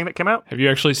was a thing that came out. Have you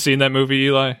actually seen that movie,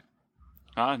 Eli?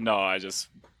 No, I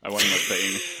went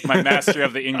with my mastery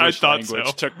of the English language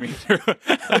so. took me through.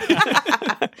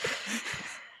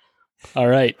 All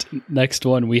right. Next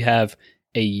one, we have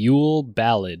a Yule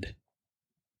ballad.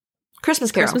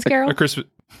 Christmas Carol. Christmas Carol. A Christmas.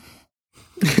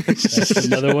 That's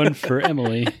another one for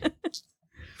Emily.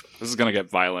 This is gonna get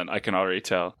violent. I can already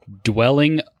tell.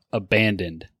 Dwelling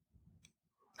abandoned.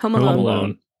 Home Alone. Home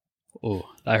Alone. Oh,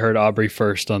 I heard Aubrey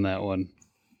first on that one.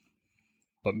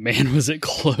 But man, was it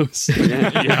close. Yeah,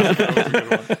 that was a good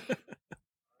one.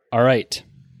 All right.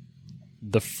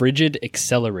 The Frigid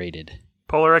Accelerated.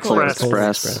 Polar Express. Polar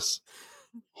Express.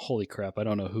 Holy crap, I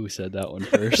don't know who said that one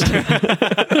first.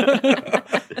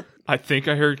 I think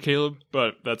I heard Caleb,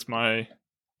 but that's my...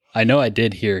 I know I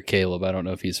did hear Caleb. I don't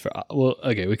know if he's for... Well,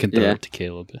 okay, we can throw it to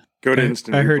Caleb. Go to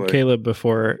instant. I heard replay. Caleb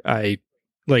before I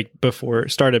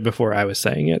before I was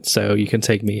saying it, so you can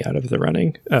take me out of the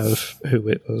running of who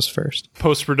it was first.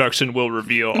 Post-production will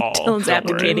reveal all. Dylan's Don't worry.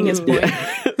 abdicating his point.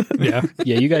 Yeah.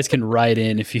 Yeah, you guys can write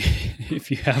in if you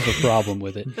have a problem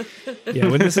with it. Yeah,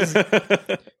 when this is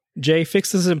Jay,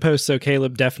 fix this in post so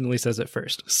Caleb definitely says it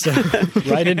first. So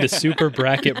Write into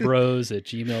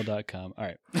superbracketbros@gmail.com. All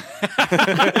right.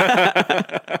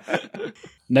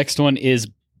 Next one is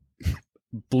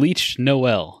Bleach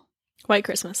Noel. White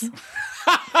Christmas.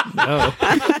 no.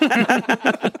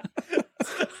 I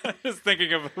was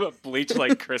thinking of a Bleach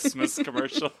like Christmas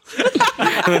commercial. So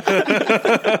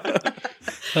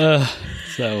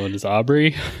that one is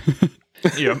Aubrey.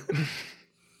 Yep.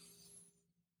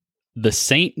 The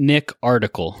Saint Nick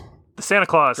article. The Santa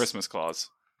Claus. Christmas Claus.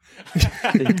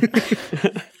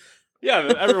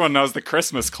 Yeah, everyone knows the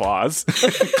Christmas Claus.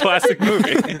 Classic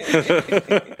movie.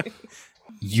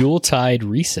 Yuletide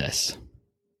recess.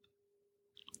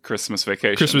 Christmas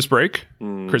Vacation. Christmas break?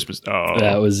 Mm. Christmas. Oh.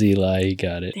 That was Eli. He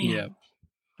got it. Damn. Yeah.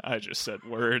 I just said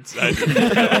words. I didn't know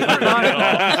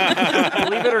at all.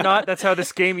 Believe it or not, that's how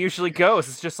this game usually goes.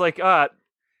 It's just like,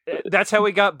 that's how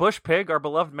we got Bush Pig, our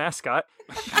beloved mascot.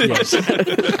 Yes.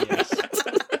 Yes.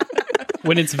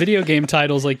 When it's video game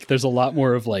titles, like there's a lot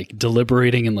more of like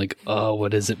deliberating and like, oh,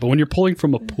 what is it? But when you're pulling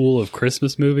from a pool of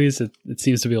Christmas movies, it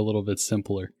seems to be a little bit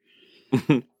simpler.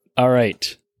 All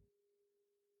right.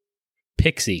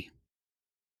 Pixie.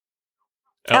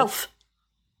 Elf.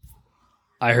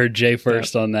 I heard Jay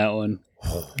first on that one.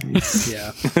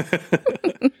 Yeah.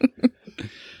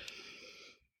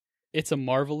 It's a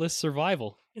Marvelous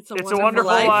Survival. It's a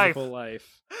Wonderful Life. Wonderful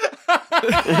Life.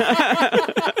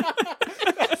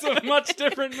 That's a much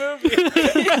different movie.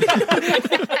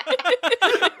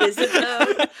 Is it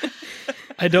though?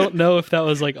 I don't know if that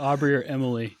was like Aubrey or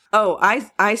Emily. Oh,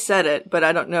 I said it, but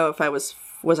I don't know if I was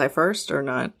I first or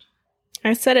not.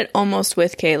 I said it almost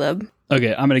with Caleb.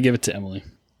 Okay, I'm going to give it to Emily.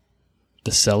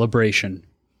 The Celebration.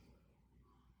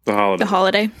 The Holiday. The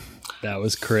Holiday. That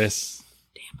was Chris.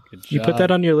 Good You put job. that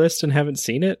on your list and haven't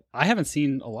seen it? I haven't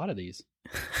seen a lot of these.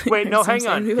 Wait, no, hang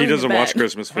on. He doesn't watch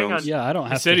Christmas Hang films. on. Yeah, I don't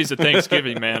He have said to. he's a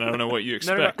Thanksgiving man. I don't know what you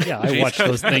No, no, no. expect. Yeah, I watch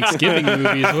those Thanksgiving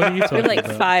movies. What are you We talking have like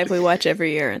about? 5 we watch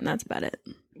every year, and that's about it.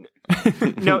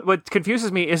 No, what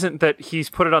confuses me isn't that he's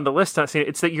put it on the list, not seen it.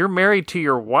 It's that you're married to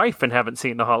your wife and haven't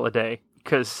seen The Holiday,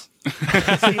 because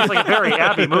it seems like a very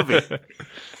Abby movie.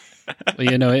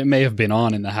 Well, you know, it may have been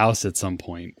on in the house at some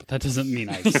point, but that doesn't mean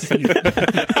I've seen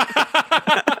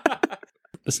it.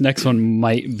 This next one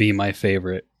might be my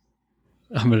favorite.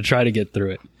 I'm going to try to get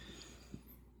through it.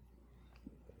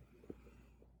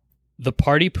 The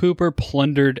Party Pooper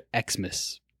Plundered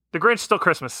Xmas. The Grinch Stole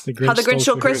Christmas. How the Grinch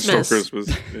Stole Christmas. Still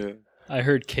Christmas. Yeah. I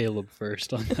heard Caleb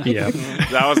first on that. Yeah.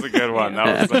 That was a good one.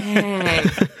 That was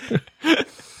Dang.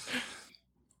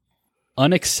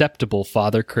 Unacceptable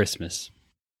Father Christmas.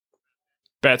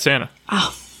 Bad Santa.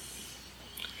 Oh,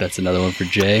 That's another one for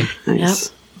Jay. yep.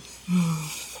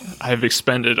 I've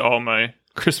expended all my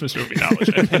Christmas movie knowledge.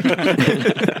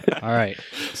 All right.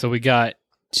 So we got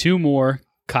 2 more.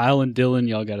 Kyle and Dylan,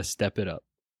 y'all got to step it up.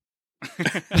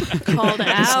 Called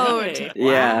out.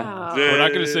 Yeah. Wow. We're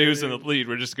not going to say who's in the lead.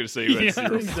 We're just going to say who had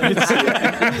 0 points.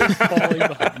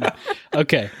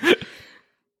 Okay.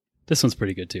 This one's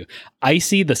pretty good too.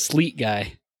 Icy the Sleet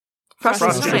Guy. Frosty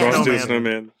Frosty Snowman. the Frosty the Snowman.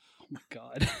 Snowman. Oh my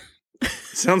god.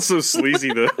 Sounds so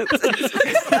sleazy though.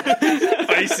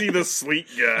 Icy the sleet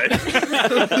guy.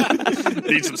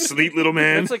 Need some sleet, little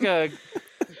man. It's like a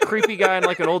creepy guy in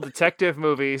like an old detective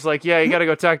movie. He's like, yeah, you got to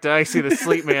go talk to Icy the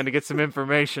Sleep Man to get some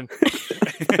information.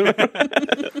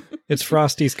 It's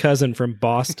Frosty's cousin from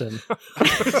Boston.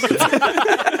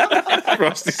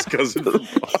 Frosty's cousin from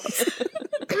Boston.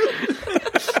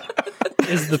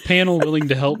 Is the panel willing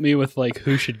to help me with like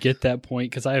who should get that point?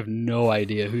 Because I have no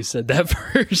idea who said that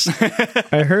first.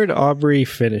 I heard Aubrey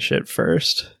finish it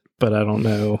first, but I don't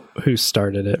know who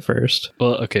started it first.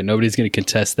 Well, okay, nobody's going to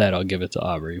contest that. I'll give it to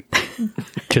Aubrey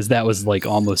because that was like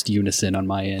almost unison on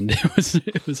my end.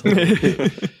 It was.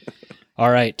 All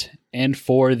right, and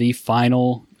for the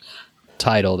final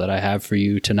title that I have for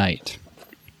you tonight,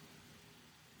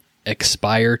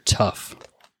 Expire Tough.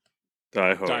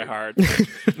 Die Hard. Die Hard.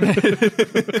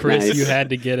 Chris, Nice. you had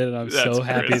to get it, and I'm That's so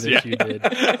happy Chris, that you did.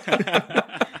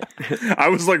 I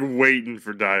was like waiting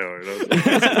for Die Hard. I was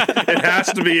like, it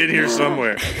has to be in here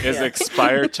somewhere. Is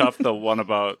Expire Tough the one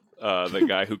about the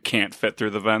guy who can't fit through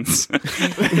the vents? That's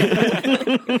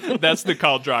the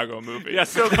Khal Drago movie.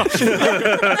 Yes. The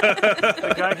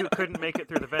guy who couldn't make it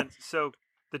through the vents. So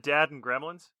the dad in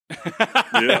Gremlins.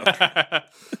 Yeah.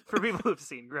 For people who've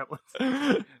seen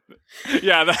Gremlins.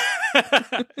 Yeah.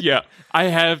 Yeah, I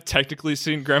have technically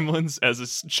seen Gremlins as a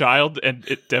child, and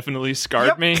it definitely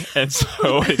scarred me, and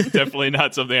so it's definitely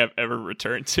not something I've ever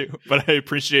returned to. But I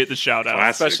appreciate the shout out.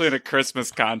 Classic. Especially in a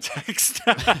Christmas context.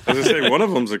 I was gonna say one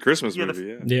of them's a Christmas Yeah,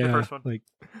 movie. Yeah, The first one. like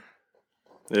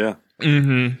Yeah.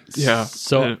 Mm-hmm. Yeah.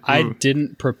 So I ooh.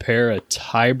 didn't prepare a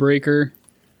tiebreaker,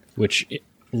 which,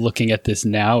 looking at this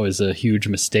now, is a huge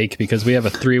mistake because we have a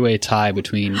 3-way tie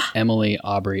between Emily,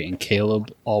 Aubrey, and Caleb,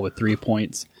 all with 3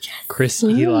 points. Chris,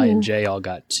 Eli, and Jay all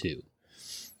got 2.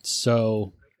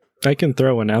 So I can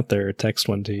throw one out there or text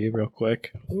one to you real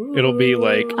quick. It'll be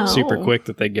like super Oh. quick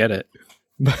that they get it.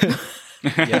 But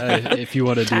yeah, if you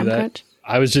want to do Time that. crunch.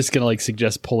 I was just gonna like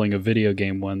suggest pulling a video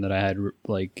game one that I had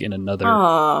like in another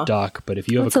Aw. doc, but if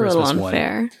you have That's a a little Christmas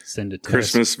unfair. one, send it to us.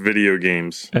 Christmas video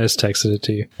games. I just texted it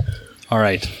to you. All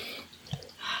right.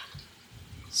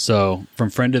 So, from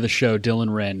friend of the show,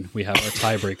 Dylan Wren, we have our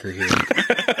tiebreaker here.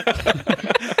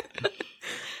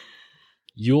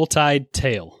 Yuletide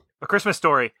Tale. A Christmas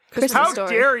Story. Christmas How Story.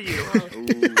 dare you?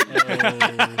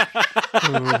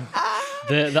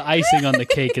 The icing on the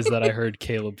cake is that I heard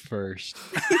Caleb first.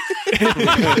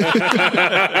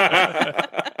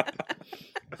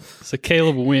 So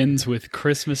Caleb wins with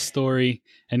Christmas Story,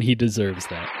 and he deserves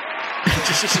that.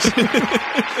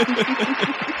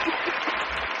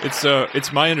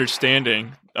 It's my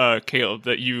understanding, Caleb,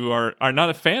 that you are not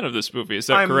a fan of this movie. Is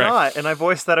that I'm correct? not, and I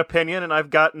voiced that opinion, and I've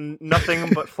gotten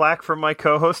nothing but flack from my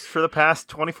co-host for the past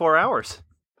 24 hours.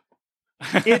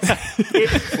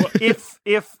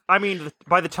 If I mean,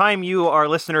 by the time our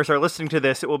listeners are listening to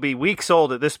this, it will be weeks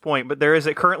old at this point. But there is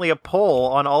currently a poll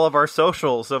on all of our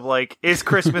socials of like, is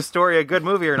Christmas Story a good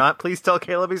movie or not? Please tell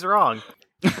Caleb he's wrong.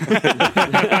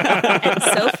 And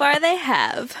so far they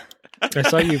have. I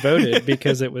saw you voted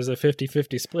because it was a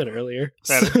 50-50 split earlier.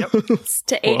 Yep. It's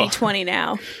to 80-20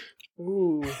 now.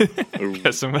 Ooh.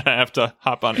 Guess I'm gonna have to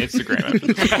hop on Instagram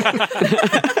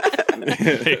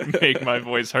and make my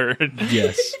voice heard.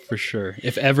 Yes, for sure.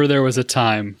 If ever there was a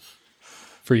time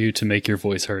for you to make your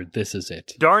voice heard, this is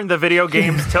it. Darn the video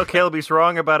games. Tell Caleb he's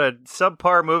wrong about a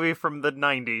subpar movie from the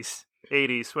 90s,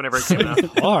 80s, whenever it came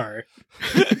out. Are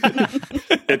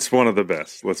It's one of the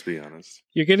best, let's be honest.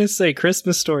 you're gonna say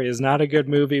Christmas Story is not a good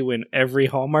movie when every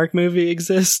Hallmark movie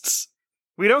exists?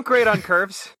 We don't grade on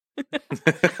curves. No,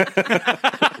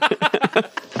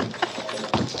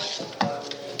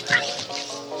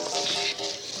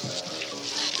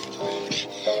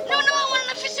 I want an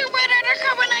officer red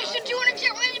undercover knife to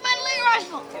 200 millimeter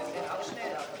rifle.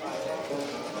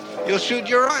 You'll shoot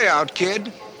your eye out,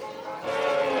 kid.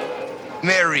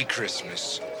 Merry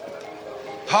Christmas.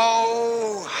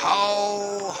 Ho,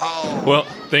 ho, ho. Well,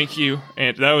 thank you,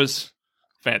 and that was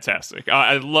fantastic.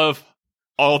 I love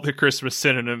all the Christmas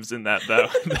synonyms in that.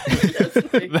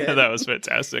 That was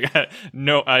fantastic. I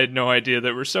had no idea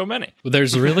there were so many.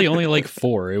 There's really only like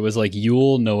 4. It was like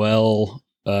Yule, Noel,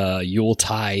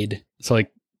 Yuletide. So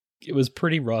like it was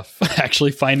pretty rough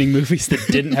actually finding movies that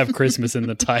didn't have Christmas in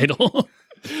the title.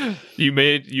 You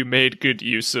made good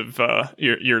use of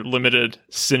your limited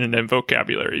synonym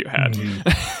vocabulary you had.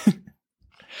 Mm-hmm.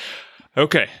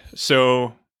 Okay,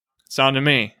 so it's on to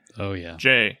me, Oh yeah.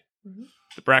 Jay,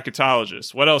 the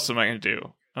bracketologist. What else am I going to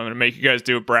do? I'm going to make you guys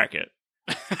do a bracket.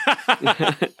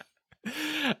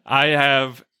 I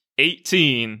have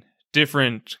 18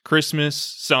 different Christmas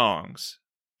songs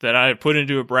that I have put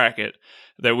into a bracket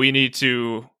that we need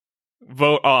to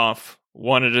vote off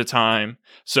one at a time.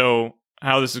 So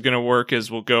how this is going to work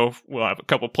is we'll have a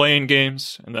couple playing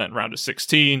games, and then round of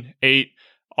 16, 8,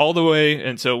 all the way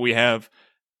until we have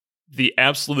the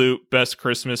absolute best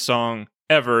Christmas song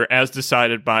ever, as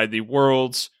decided by the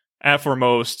world's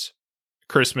foremost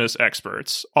Christmas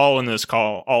experts, all in this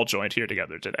call, all joined here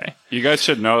together today. You guys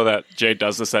should know that Jay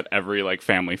does this at every like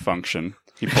family function.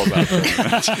 He pulls out.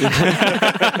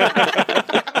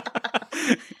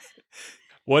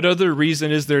 What other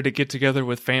reason is there to get together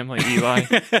with family, Eli?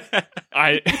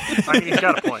 I mean, he's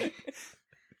got a point.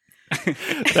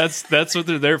 That's what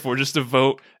they're there for, just to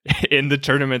vote in the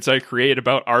tournaments I create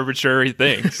about arbitrary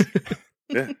things.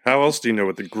 Yeah. How else do you know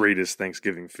what the greatest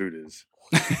Thanksgiving food is?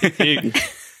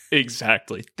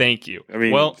 Exactly. Thank you. I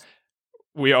mean, well,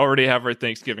 we already have our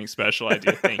Thanksgiving special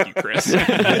idea. Thank you, Chris.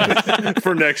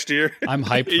 for next year. I'm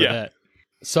hyped for that.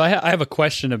 So I have a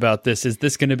question about this. Is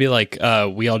this going to be like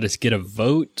we all just get a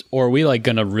vote, or are we like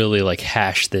going to really like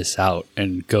hash this out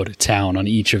and go to town on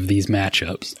each of these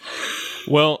matchups?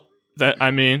 Well,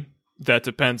 that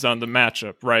depends on the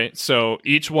matchup, right? So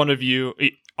each one of you,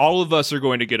 all of us are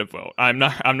going to get a vote. I'm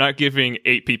not giving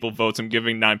 8 people votes. I'm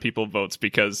giving 9 people votes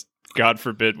because God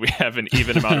forbid we have an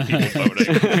even amount of people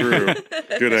voting. True.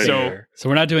 Good idea. So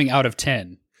we're not doing out of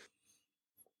 10.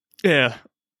 Yeah.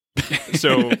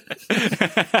 So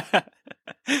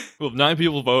well, 9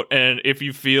 people vote, and if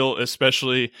you feel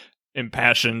especially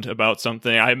impassioned about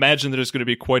something, I imagine that there's going to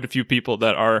be quite a few people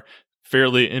that are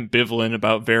fairly ambivalent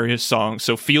about various songs,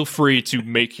 so feel free to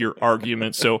make your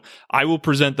argument. So I will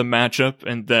present the matchup,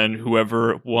 and then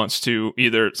whoever wants to,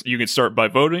 either you can start by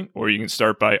voting or you can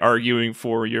start by arguing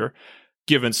for your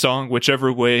given song.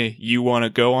 Whichever way you want to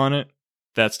go on it,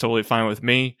 that's totally fine with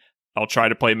me. I'll try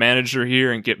to play manager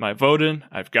here and get my vote in.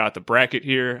 I've got the bracket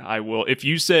here. I will, if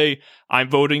you say I'm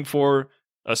voting for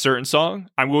a certain song,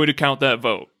 I'm going to count that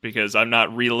vote because I'm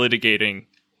not relitigating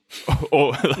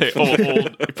old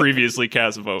previously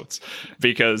cast votes,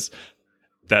 because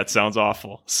that sounds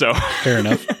awful. So fair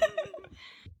enough.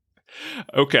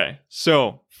 Okay,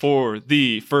 so for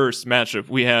the first matchup,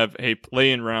 we have a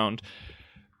play-in round.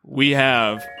 We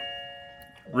have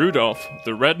Rudolph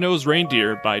the Red-Nosed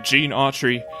Reindeer by Gene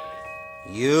Autry.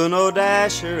 You know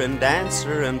Dasher and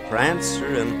Dancer and Prancer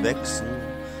and Vixen,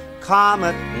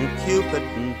 Comet and Cupid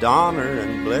and Donner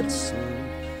and Blitzen.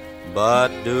 But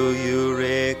do you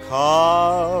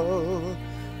recall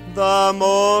the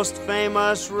most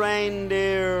famous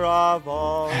reindeer of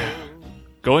all?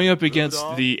 Going up against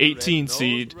the 18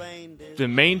 seed, the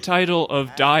main title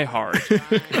of Die Hard.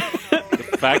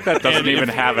 The fact that doesn't even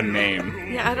have a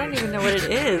name. Yeah, I don't even know what it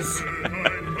is.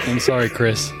 I'm sorry,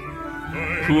 Chris.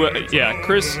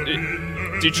 Chris,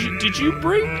 did you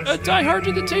bring a Die Hard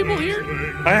to the table here?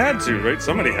 I had to, right?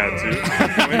 Somebody had to.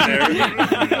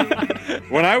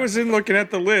 When I was in looking at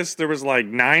the list, there was like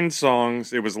 9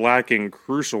 songs. It was lacking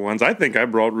crucial ones. I think I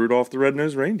brought Rudolph the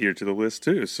Red-Nosed Reindeer to the list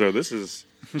too. So this is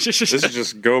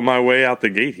just go my way out the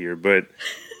gate here. But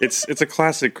it's a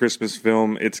classic Christmas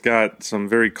film. It's got some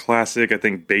very classic, I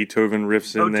think, Beethoven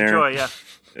riffs in there. Ode to Joy,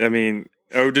 yeah. I mean,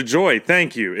 Ode to Joy.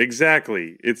 Thank you.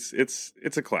 Exactly. It's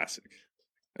a classic.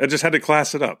 I just had to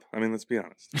class it up. I mean, let's be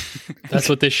honest. That's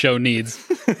what this show needs.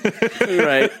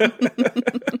 Right.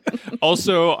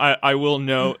 Also, I will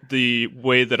note the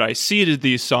way that I seeded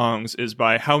these songs is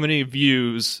by how many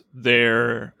views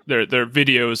their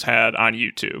videos had on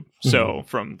YouTube. So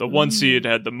from the 1 seed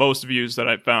had the most views that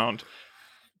I found.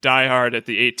 Die Hard at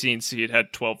the 18 seed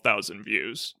had 12,000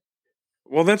 views.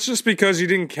 Well, that's just because you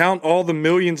didn't count all the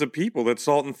millions of people that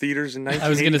saw it in theaters in 1984. I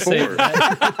was going to say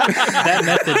that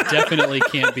method definitely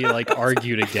can't be like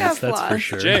argued against. That's for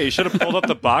sure. Jay, you should have pulled up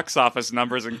the box office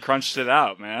numbers and crunched it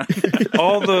out, man.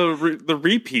 All the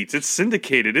repeats. It's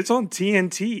syndicated. It's on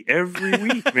TNT every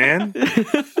week, man.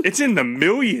 It's in the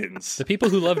millions. The people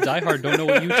who love Die Hard don't know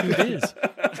what YouTube is.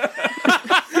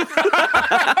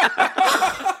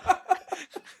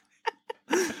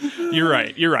 You're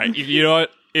right. You know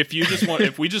what? If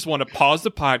we just want to pause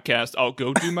the podcast, I'll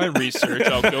go do my research.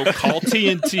 I'll go call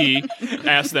TNT,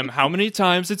 ask them how many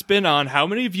times it's been on, how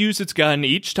many views it's gotten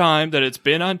each time that it's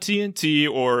been on TNT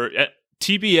or at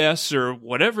TBS or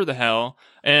whatever the hell,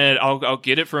 and I'll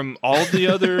get it from all the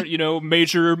other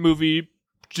major movie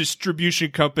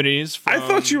distribution companies. I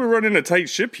thought you were running a tight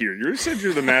ship here. You said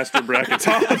you're the master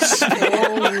bracketologist.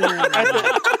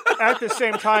 At the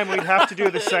same time, we'd have to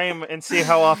do the same and see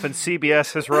how often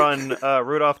CBS has run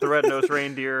Rudolph the Red-Nosed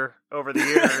Reindeer over the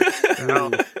years.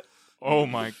 Oh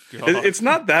my God. It's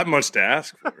not that much to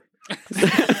ask for.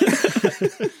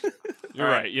 You're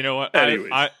right. You know what?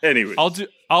 Anyways.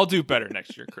 I'll do better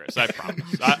next year, Chris. I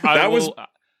promise.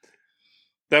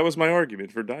 That was my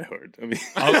argument for Die Hard. I mean,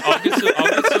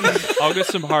 I'll get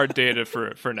some hard data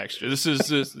for next year. This is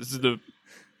the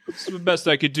best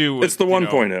I could do. It's the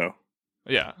 1.0.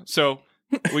 Yeah. So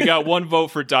we got 1 vote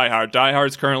for Die Hard. Die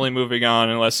Hard's currently moving on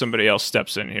unless somebody else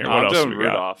steps in here. What else do we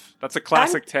Rudolph. Got? That's a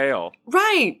classic tale.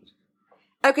 Right.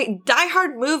 Okay, Die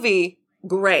Hard movie,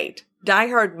 great. Die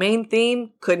Hard main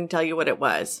theme, couldn't tell you what it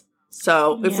was.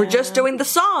 So if we're just doing the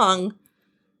song,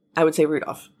 I would say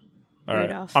Rudolph. All right.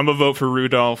 Rudolph. I'm going to vote for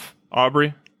Rudolph.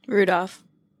 Aubrey? Rudolph.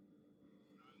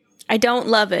 I don't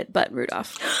love it, but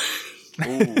Rudolph. I'm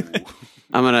It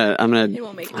gonna.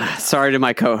 won't make me laugh. Sorry to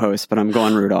my co-host, but I'm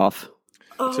going Rudolph.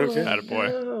 It's okay.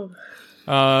 Attaboy.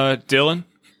 Dylan?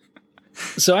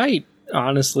 So I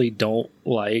honestly don't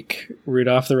like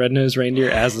Rudolph the Red-Nosed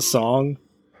Reindeer as a song.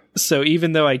 So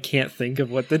even though I can't think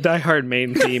of what the Die Hard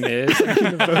main theme is, I'm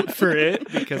going to vote for it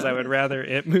because I would rather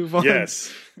it move on. Yes,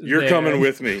 you're coming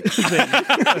with me. Than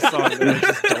a song that I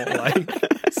just don't like.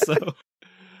 So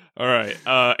All right.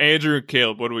 Andrew and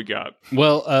Caleb, what do we got?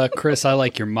 Well, Chris, I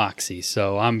like your moxie,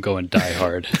 so I'm going Die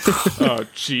Hard. Oh,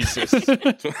 Jesus.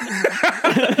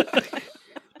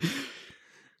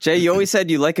 Jay, you always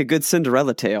said you like a good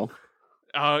Cinderella tale.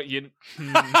 Don't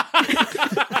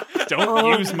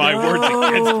use my words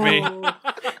against me.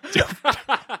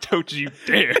 Don't you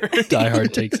dare. Die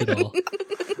Hard takes it all.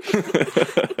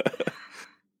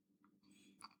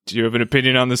 Do you have an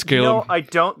opinion on this, Caleb? No, I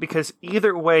don't, because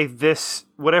either way, this,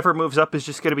 whatever moves up is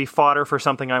just going to be fodder for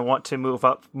something I want to move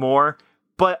up more.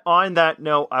 But on that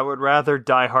note, I would rather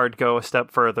Die Hard go a step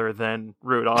further than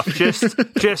Rudolph,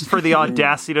 just for the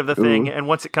audacity of the thing. And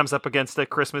once it comes up against a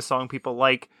Christmas song people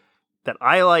like, that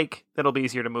I like, that'll be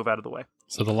easier to move out of the way.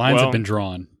 So the lines have been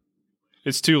drawn.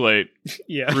 It's too late.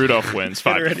 Yeah. Rudolph wins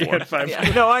 5-4.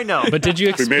 Yeah. No, I know. But did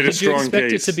you We made a strong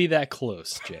expect case. it to be that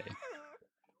close, Jay?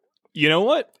 You know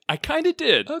what? I kind of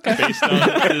did. Okay. Based on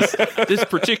this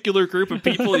particular group of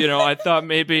people, I thought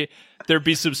maybe there'd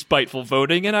be some spiteful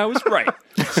voting, and I was right.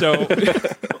 So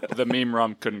The meme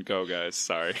rum couldn't go, guys.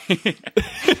 Sorry.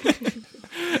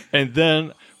 And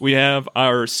then we have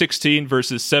our 16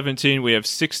 versus 17. We have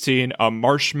 16, A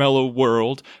Marshmallow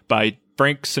World by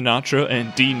Frank Sinatra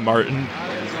and Dean Martin.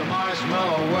 It's a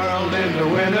marshmallow world in the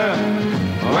winter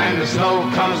when the snow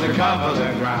comes to cover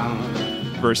the ground.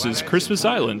 Versus Christmas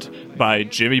Island by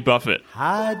Jimmy Buffett.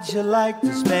 How'd you like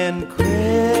to spend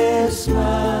Christmas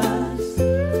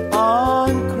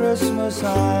on Christmas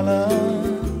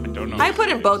Island? I don't know. I put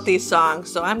in both these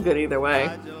songs, so I'm good either way.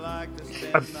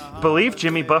 I believe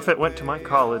Jimmy Buffett went to my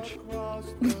college.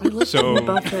 So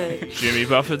Buffett. Jimmy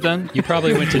Buffett then? You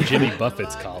probably went to Jimmy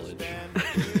Buffett's college.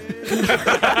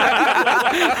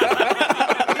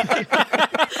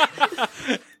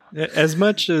 as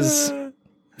much as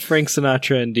Frank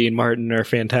Sinatra and Dean Martin are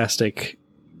fantastic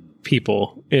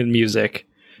people in music,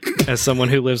 as someone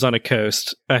who lives on a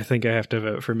coast, I think I have to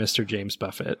vote for Mr. James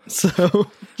Buffett. So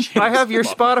I have your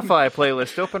Spotify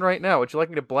playlist open right now. Would you like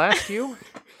me to blast you?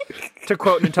 To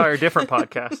quote an entire different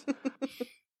podcast.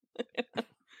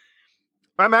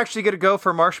 I'm actually going to go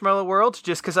for Marshmallow World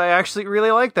just because I actually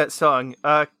really like that song.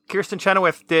 Kirsten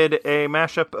Chenoweth did a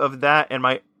mashup of that and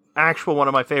one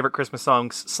of my favorite Christmas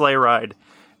songs, Sleigh Ride,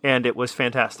 and it was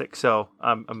fantastic. So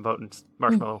I'm voting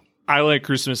Marshmallow. I like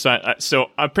Christmas. So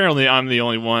apparently I'm the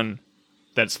only one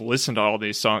that's listened to all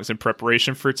these songs in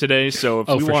preparation for today. So if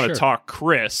we want to talk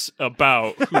Chris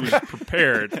about who's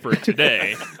prepared for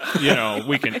today,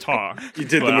 we can talk. You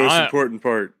did the most important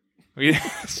part.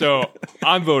 So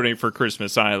I'm voting for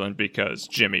Christmas Island because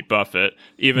Jimmy Buffett,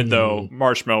 even though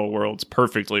Marshmallow World's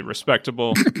perfectly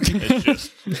respectable, it's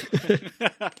just...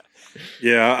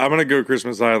 Yeah, I'm going to go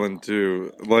Christmas Island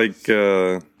too. Like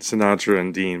Sinatra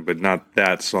and Dean, but not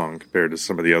that song compared to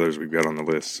some of the others we've got on the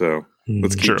list. So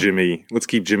let's keep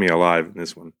Jimmy alive in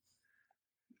this one.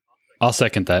 I'll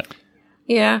second that.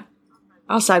 Yeah.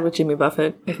 I'll side with Jimmy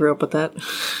Buffett. I grew up with that.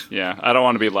 Yeah, I don't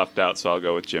want to be left out, so I'll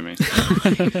go with Jimmy.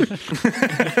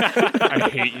 I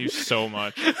hate you so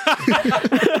much.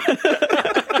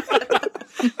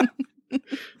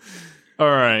 All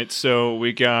right, so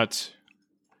we got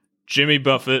Jimmy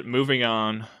Buffett moving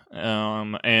on.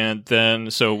 And then,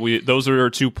 those are our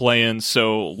two play-ins.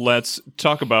 So let's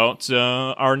talk about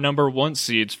our number one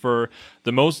seeds for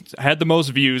the most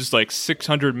views, like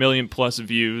 600 million plus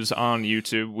views on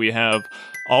YouTube. We have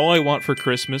All I Want for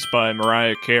Christmas by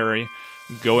Mariah Carey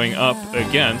going up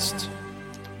against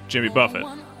Jimmy Buffett.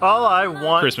 All I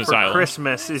Want Christmas for Island.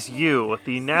 Christmas is You,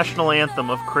 the national anthem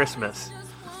of Christmas.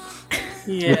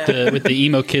 Yeah. With the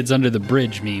emo kids under the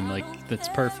bridge meme, like, that's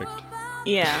perfect.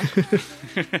 Yeah.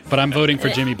 But I'm voting for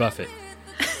Jimmy Buffett.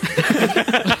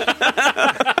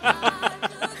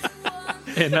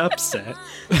 an upset.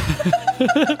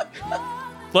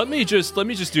 Let me just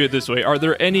do it this way. Are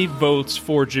there any votes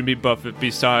for Jimmy Buffett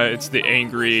besides the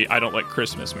angry I don't like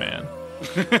Christmas man?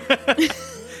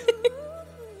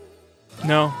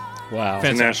 No? Wow.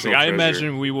 Fantastic. I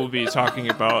imagine we will be talking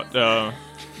about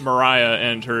Mariah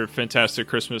and her fantastic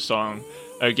Christmas song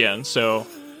again. So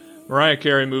Mariah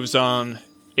Carey moves on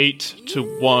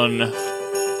 8-1.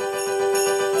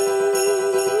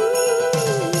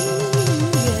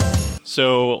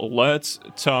 So let's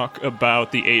talk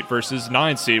about the 8 versus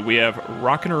 9 seed. We have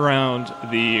Rockin' Around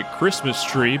the Christmas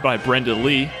Tree by Brenda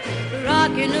Lee.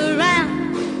 Rocking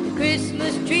around the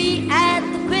Christmas tree at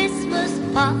the Christmas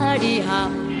party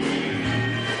hop.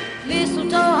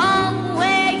 Mistletoe hung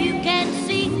where you can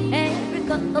see every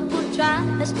couple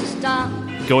tries to stop.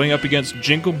 Going up against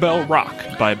Jingle Bell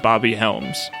Rock by Bobby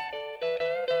Helms.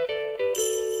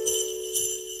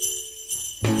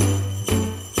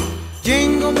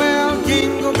 Jingle bell,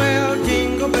 jingle bell,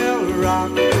 jingle bell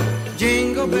rock.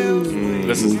 Jingle bells.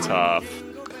 This is tough.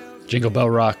 Jingle Bell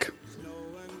Rock.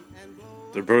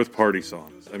 They're both party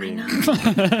songs. I mean,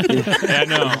 I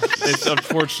know. It's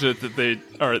unfortunate that they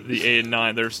are the 8 and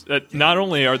 9. There's not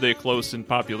only are they close in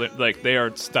popular, like they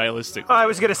are stylistic. I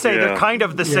was gonna say they're kind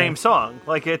of the same song.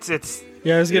 Like it's.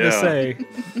 Yeah, I was gonna say,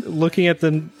 looking at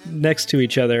them next to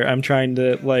each other, I'm trying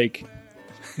to like,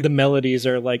 the melodies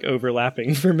are like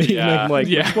overlapping for me. Yeah. And I'm like,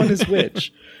 which one is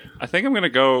which? I think I'm gonna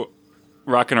go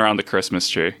Rockin' Around the Christmas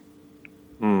Tree.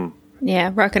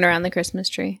 Yeah, Rockin' Around the Christmas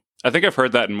Tree. I think I've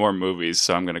heard that in more movies,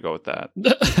 so I'm gonna go with that.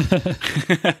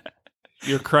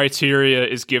 Your criteria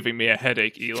is giving me a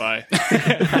headache, Eli.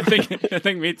 I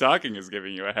think me talking is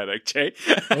giving you a headache, Jay.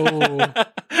 Oh.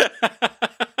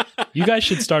 You guys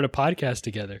should start a podcast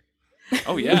together.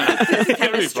 Oh yeah,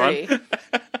 that'd be fun.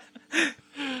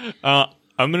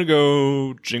 I'm gonna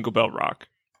go Jingle Bell Rock.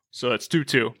 So that's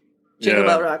 2-2. Jingle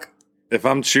Bell Rock. If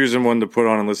I'm choosing one to put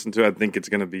on and listen to, I think it's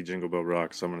going to be Jingle Bell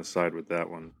Rock, so I'm going to side with that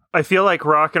one. I feel like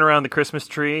Rockin' Around the Christmas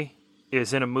Tree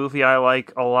is in a movie I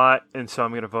like a lot, and so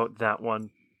I'm going to vote that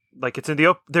one. Like it's in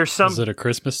the there's some. Is it A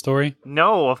Christmas Story?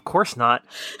 No, of course not.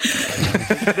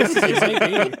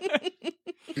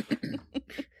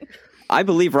 I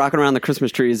believe Rockin' Around the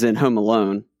Christmas Tree is in Home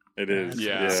Alone. It is.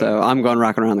 Yeah. So I'm going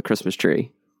Rockin' Around the Christmas Tree.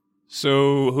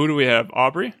 So who do we have?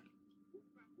 Aubrey?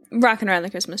 Rockin' Around the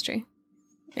Christmas Tree.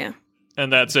 Yeah.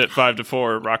 And that's it,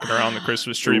 5-4. Rockin' Around the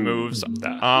Christmas Tree moves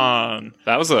on.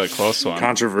 That was a close one.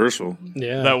 Controversial.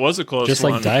 Yeah. That was a close Just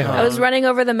one. like Die Hard. I was running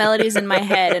over the melodies in my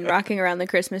head, and Rocking Around the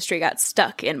Christmas Tree got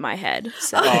stuck in my head.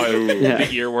 So. Oh, the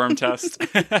earworm test.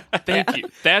 Thank you.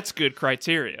 That's good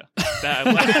criteria.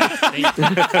 Thank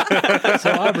you.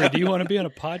 So, Aubrey, do you want to be on a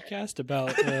podcast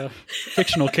about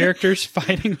fictional characters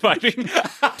fighting?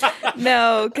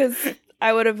 No, because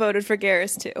I would have voted for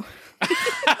Garrus too.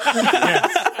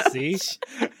 See?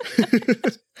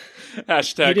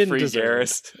 Hashtag free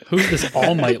Garrus. Who's this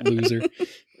All Might loser?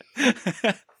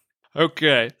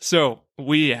 Okay, so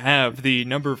we have the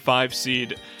number 5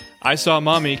 seed, I Saw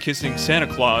Mommy Kissing Santa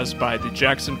Claus by the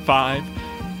Jackson 5.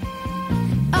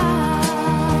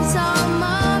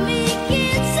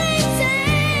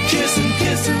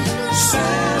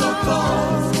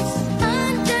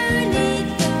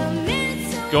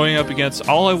 Going up against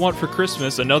All I Want for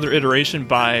Christmas, another iteration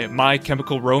by My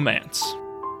Chemical Romance.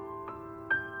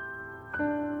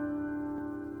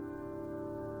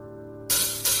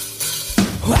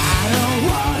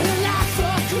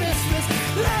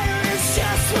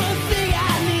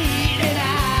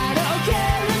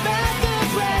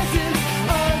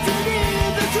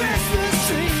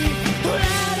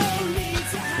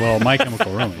 Well, My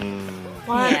Chemical Romance.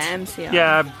 What? Yeah, MCR.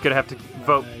 Yeah, I'm going to have to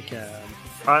vote.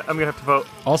 I'm going to have to vote.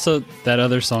 Also, that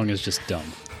other song is just dumb.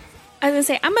 I was going to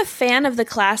say, I'm a fan of the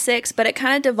classics, but it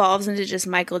kind of devolves into just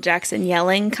Michael Jackson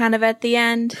yelling kind of at the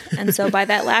end. And so by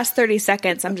that last 30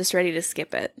 seconds, I'm just ready to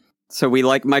skip it. So we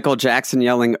like Michael Jackson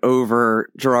yelling over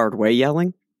Gerard Way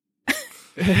yelling?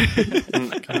 Gerard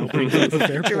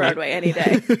Way any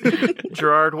day.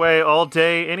 Gerard Way all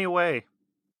day anyway.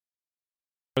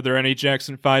 Are there any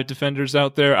Jackson 5 defenders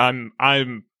out there? I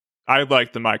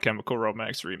like the My Chemical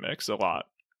Romance remix a lot.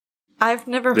 I've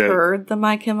never heard the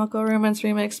My Chemical Romance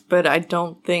remix, but I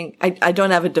don't think I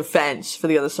don't have a defense for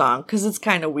the other song because it's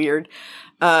kind of weird.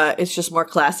 It's just more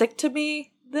classic to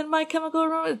me than My Chemical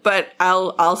Romance, but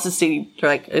I'll secede.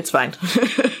 Like it's fine.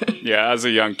 Yeah, as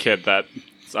a young kid, that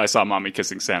I Saw Mommy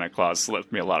Kissing Santa Claus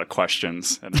left me a lot of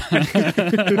questions.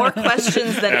 More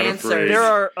questions than answers. There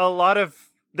are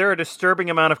a disturbing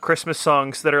amount of Christmas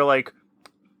songs that are like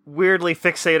weirdly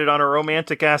fixated on a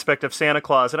romantic aspect of Santa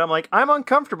Claus, and I'm like, I'm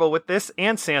uncomfortable with this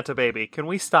and Santa Baby. Can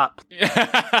we stop?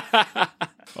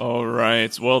 All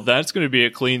right. Well, that's going to be a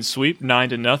clean sweep,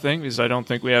 9-0, because I don't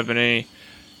think we have any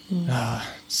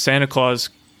Santa Claus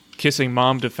kissing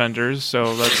mom defenders,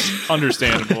 so that's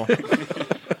understandable.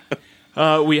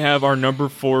 We have our number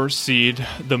 4 seed,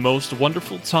 The Most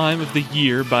Wonderful Time of the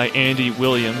Year by Andy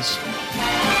Williams.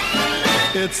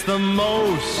 It's the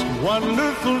most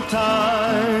wonderful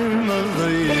time of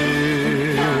the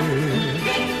year,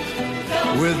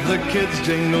 with the kids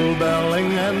jingle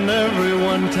belling and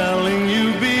everyone telling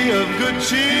you be of good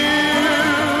cheer.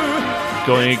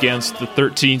 Going against the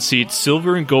 13 seed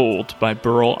Silver and Gold by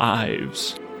Burl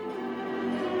Ives.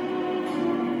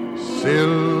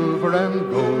 Silver and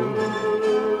gold,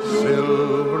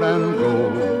 silver and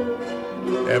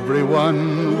gold.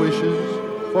 Everyone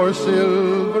wishes for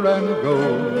silver and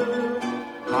gold.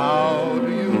 How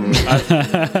do you...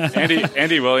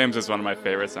 Andy Williams is one of my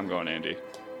favorites. I'm going Andy.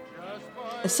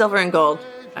 Silver and Gold.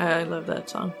 I love that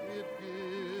song.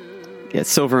 Yeah,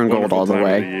 Silver and Gold all the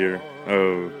way.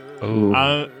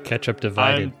 Oh, ketchup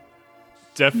divided.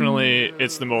 Definitely,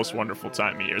 it's the most wonderful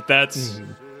time of year. That's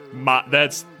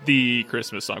that's the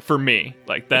Christmas song for me.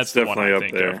 Like that's the one I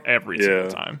think of every single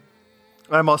time.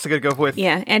 I'm also gonna go with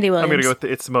Andy Williams. I'm gonna go with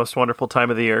It's the Most Wonderful Time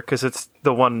of the Year because it's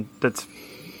the one that's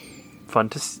fun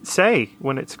to say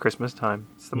when it's Christmas time.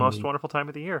 It's the most wonderful time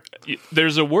of the year.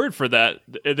 There's a word for that.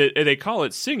 They call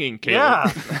it singing,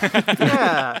 Caleb.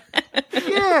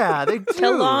 Yeah, they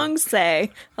do.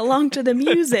 Along to the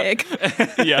music.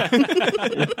 Yeah.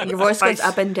 Your voice goes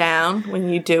up and down when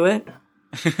you do it.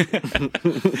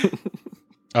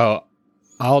 Oh,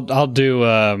 I'll do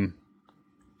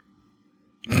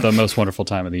the Most Wonderful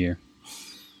Time of the Year.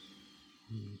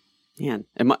 Man,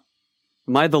 am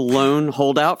I the lone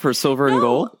holdout for Silver and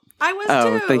Gold? I was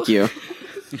too. thank you.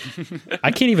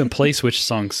 I can't even place which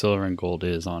song Silver and Gold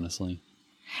is, honestly.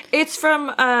 It's from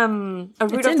a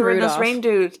Rudolph the Red-Nosed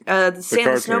Reindeer.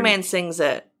 Santa Snowman sings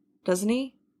it, doesn't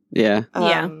he? Yeah.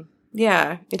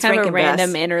 Yeah. It's kind of a Rankin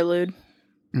random Bass. interlude.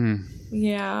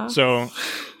 Yeah. So,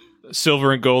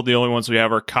 Silver and Gold, the only ones we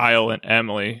have are Kyle and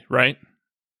Emily, right?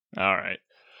 All right.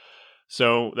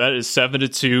 So that is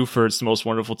 7-2 for It's the Most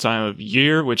Wonderful Time of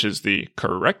Year, which is the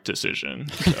correct decision.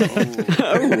 So.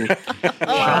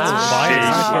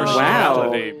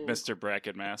 Wow. Mr.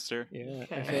 Bracket Master. Yeah,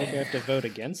 I feel like I have to vote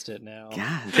against it now.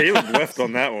 God. Caleb left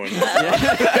on that one.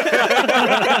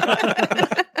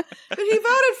 But he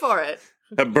voted for it.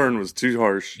 That burn was too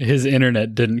harsh. His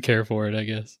internet didn't care for it, I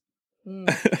guess.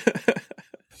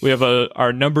 We have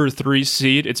our number 3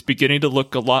 seed. It's beginning to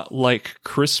look a lot like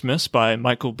Christmas by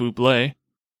Michael Bublé.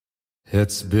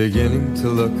 It's beginning to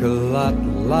look a lot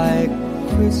like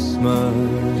Christmas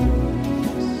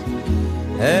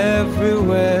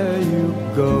everywhere you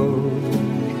go.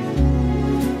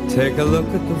 Take a look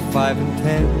at the 5 and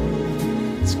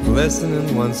 10. It's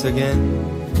glistening once again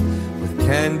with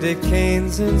candy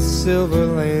canes and silver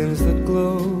lanes that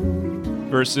glow.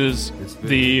 Versus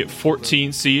the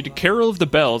 14 seed Carol of the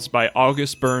Bells by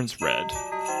August Burns Red.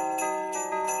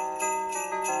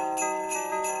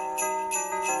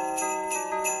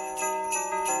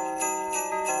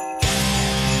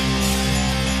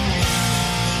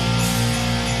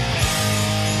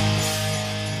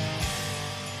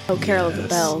 Oh, Carol of the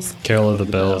Bells. Carol of the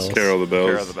Bells. Carol of the Bells.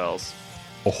 Carol of the Bells.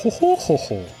 Oh, ho, ho, ho,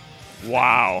 ho.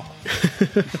 Wow.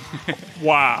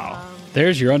 Wow.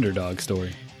 There's your underdog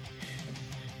story.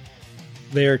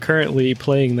 They are currently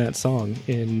playing that song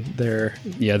in their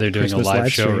they're doing Christmas a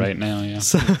live show stream right now. Yeah.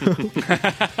 So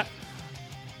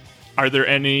Are there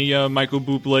any Michael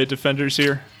Bublé defenders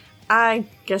here? I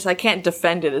guess I can't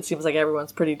defend it. It seems like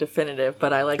everyone's pretty definitive,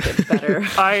 but I like it better.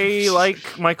 I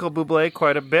like Michael Bublé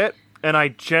quite a bit, and I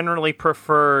generally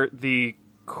prefer the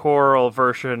choral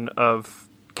version of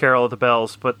Carol of the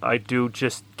Bells, but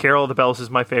Carol of the Bells is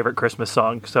my favorite Christmas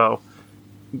song, so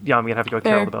yeah, I'm gonna have to go with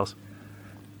Carol of the Bells.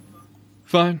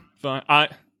 Fine.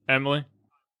 Emily,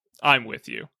 I'm with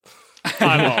you.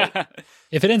 I'm all.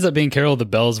 If it ends up being Carol of the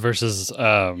Bells versus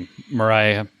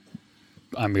Mariah,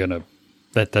 I'm gonna.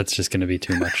 That's just gonna be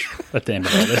too much at the end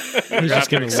of it. You're just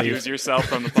gonna excuse yourself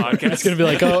from the podcast. It's gonna be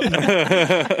like,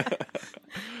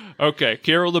 Okay,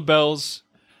 Carol of the Bells.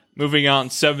 Moving on,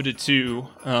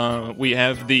 7-2. We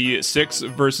have the 6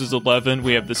 versus 11.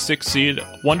 We have the 6 seed,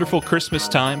 Wonderful Christmas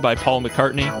Time by Paul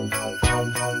McCartney.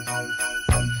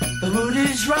 The mood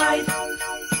is right,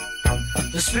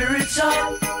 the spirit's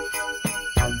up.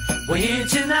 We're here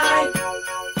tonight,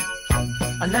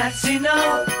 and that's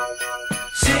enough.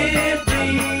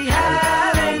 Simply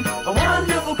having a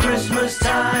wonderful Christmas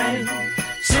time.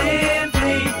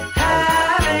 Simply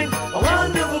having a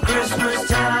wonderful Christmas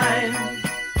time.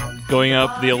 Going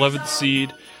up, the 11th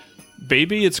seed,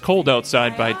 Baby It's Cold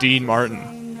Outside by Dean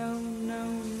Martin.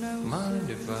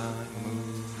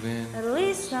 At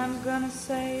least I'm gonna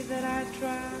say that I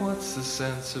tried. What's the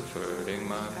sense of hurting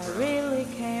my I really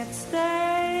can't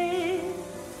stay.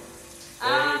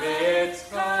 Baby, it's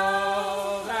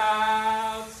cold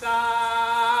outside.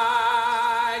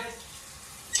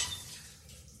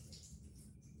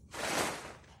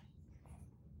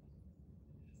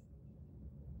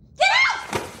 Get out!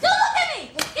 Don't look at me!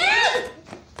 Get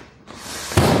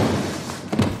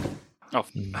Oh,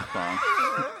 wrong.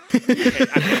 Okay,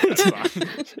 I know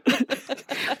that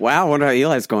song. Wow, I wonder how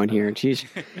Eli's going here. Jeez.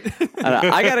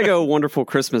 I gotta go Wonderful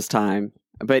Christmas Time.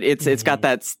 But it's got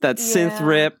that synth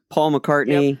rip, Paul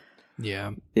McCartney.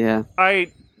 Yeah. Yeah.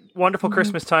 Wonderful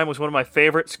Christmas Time was one of my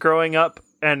favorites growing up,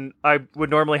 and I would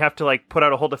normally have to like put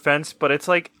out a whole defense, but it's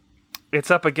like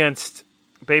it's up against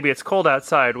Baby It's Cold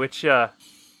Outside, which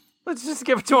let's just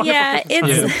give it to Wonderful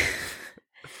Christmas Time. Yeah.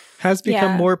 Has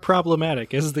become more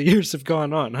problematic as the years have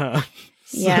gone on, huh?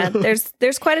 Yeah,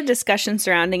 there's quite a discussion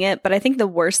surrounding it, but I think the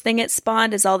worst thing it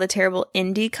spawned is all the terrible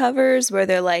indie covers where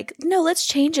they're like, no, let's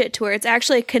change it to where it's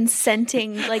actually a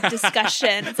consenting like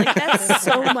discussion. It's like, that's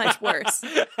so much worse.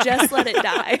 Just let it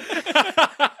die.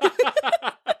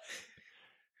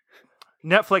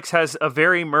 Netflix has a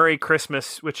Very Murray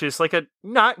Christmas, which is like a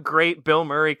not great Bill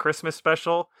Murray Christmas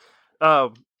special.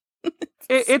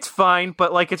 It's fine,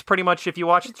 but like it's pretty much if you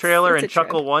watch the trailer and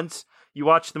chuckle once, you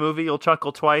watch the movie, you'll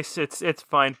chuckle twice. It's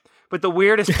fine. But the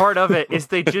weirdest part of it is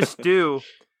they just do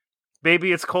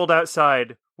Baby It's Cold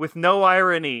Outside with no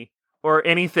irony or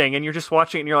anything, and you're just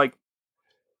watching it and you're like,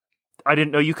 I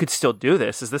didn't know you could still do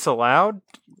this. Is this allowed?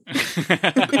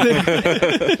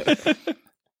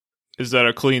 Is that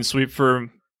a clean sweep for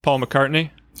Paul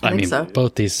McCartney? I mean, so.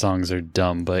 both these songs are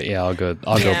dumb, but yeah, I'll go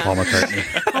Paul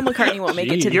McCartney. Paul McCartney won't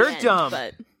make it to the You're end, dumb.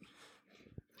 but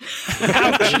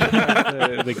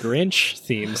the Grinch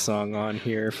theme song on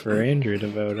here for Andrew to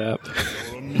vote up.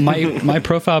 My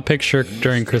profile picture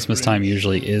during Christmas time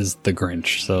usually is the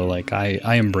Grinch, so like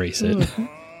I embrace it.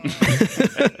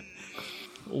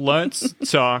 Let's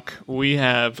talk. We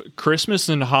have Christmas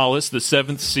in Hollis, the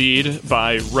 7th seed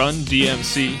by Run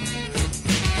DMC.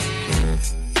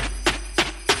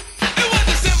 It was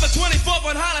December 24th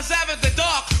on Hollis Avenue at the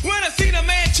dark when I seen a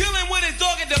man chilling with his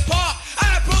dog at the park.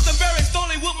 I approached him very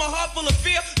slowly with my heart full of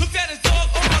fear. Looked at his dog,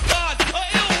 oh my God, a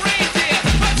ill reindeer.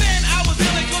 But then I was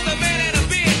feeling good, the man had a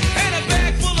beard and a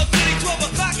bag full of goodies,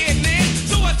 12 o'clock at night.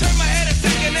 So I turned my head a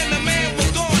second and the man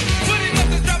was gone. But he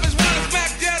must have dropped his wallet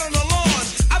back dead on the lawn.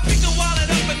 I picked the wallet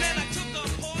up and then I took the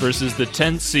horse. Versus the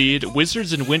 10th seed,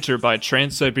 Wizards in Winter by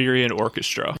Trans-Siberian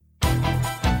Orchestra.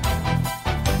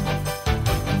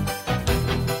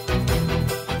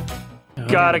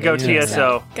 Gotta go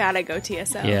TSO. gotta go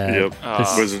TSO. Yeah. Yep.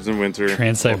 This Wizards in Winter.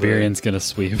 Trans-Siberian's gonna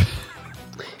sweep.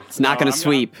 It's not going to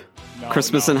sweep.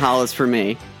 Christmas in Hollis for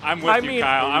me. I'm with you,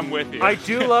 Kyle. I'm with you. I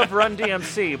do love Run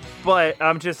DMC, but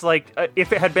I'm just like,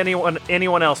 if it had been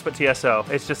anyone else but TSO,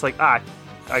 it's just like, I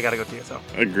gotta go TSO.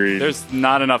 Agreed. There's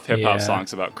not enough hip hop Yeah.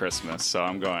 songs about Christmas, so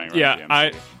I'm going. Run Yeah,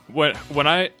 DMC.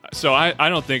 I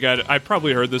don't think I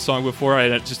probably heard this song before.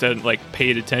 I just hadn't like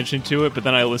paid attention to it, but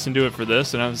then I listened to it for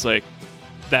this, and I was like,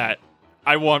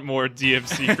 I want more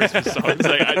DMC Christmas songs.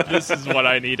 Like this is what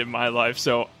I need in my life.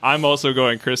 So I'm also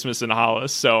going Christmas in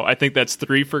Hollis. So I think that's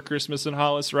 3 for Christmas in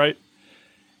Hollis, right?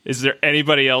 Is there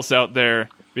anybody else out there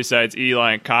besides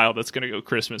Eli and Kyle that's going to go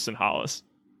Christmas in Hollis?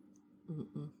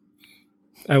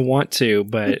 I want to,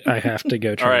 but I have to go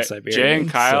All right, Trans-Siberian. Jay and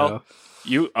Kyle,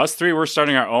 so- us three, we're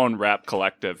starting our own rap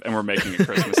collective, and we're making a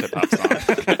Christmas hip hop song.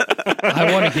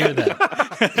 I want to hear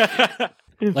that.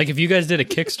 Like, if you guys did a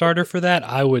Kickstarter for that,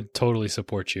 I would totally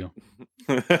support you.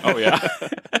 Oh yeah,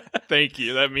 Thank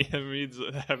you. That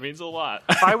means a lot.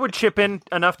 I would chip in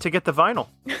enough to get the vinyl.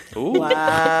 Ooh.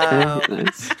 Wow.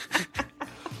 Nice.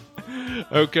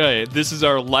 Okay, this is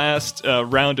our last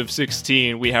round of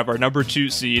 16. We have our number 2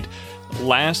 seed,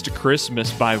 Last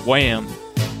Christmas by Wham.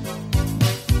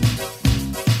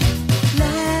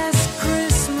 Last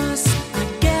Christmas,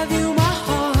 I gave you my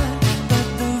heart,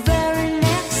 but the very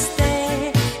next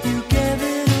day, you gave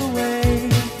it away.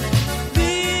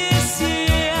 This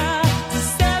year, to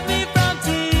save me from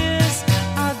tears,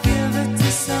 I'll give it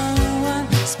to someone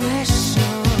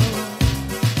special.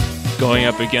 Going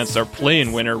up against our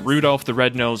play-in winner, Rudolph the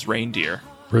Red-Nosed Reindeer.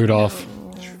 Rudolph.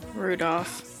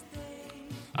 Rudolph.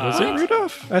 Was it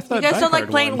Rudolph? I thought You guys don't Die like Hard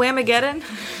playing won. Whamageddon?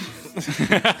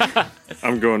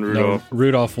 I'm going No, Rudolph.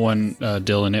 Rudolph won,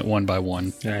 Dylan. It won by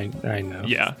 1. I know.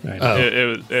 Yeah. I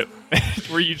know. Oh.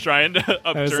 Were you trying to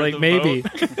upturn I was like, the maybe.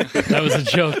 vote? That was a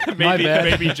joke. My bad.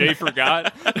 Maybe Jay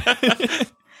forgot.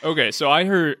 Okay, so I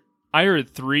heard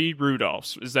 3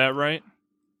 Rudolphs. Is that right?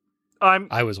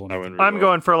 I was one of them. I'm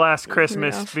going for Last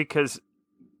Christmas Rudolph. because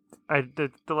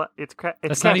it's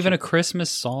That's not even a Christmas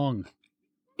song.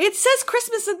 It says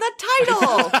Christmas in the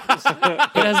title.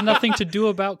 It has nothing to do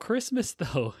about Christmas,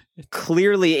 though.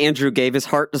 Clearly, Andrew gave his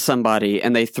heart to somebody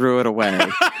and they threw it away.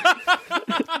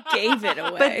 Gave it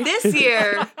away. But this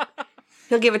year,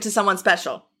 he'll give it to someone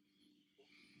special.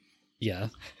 Yeah.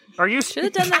 Are you Should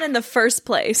have done that in the first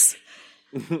place.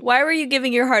 Why were you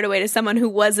giving your heart away to someone who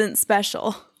wasn't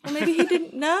special? Well, maybe he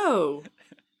didn't know.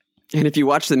 And if you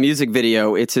watch the music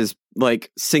video, it's his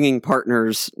like singing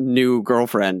partner's new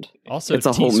girlfriend. Also, it's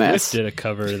a whole mess. Swift did a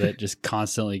cover that just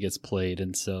constantly gets played,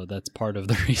 and so that's part of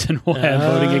the reason why I'm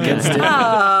voting against it.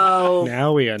 Oh,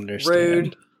 Now we understand.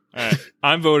 rude. All right.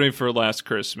 I'm voting for Last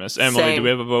Christmas. Emily, Same. do we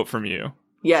have a vote from you?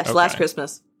 Yes, Okay. Last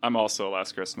Christmas. I'm also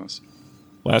Last Christmas.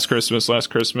 Last Christmas, Last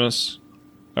Christmas.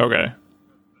 Okay.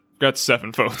 Got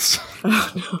 7 votes.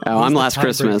 Oh, I'm Last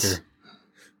Christmas.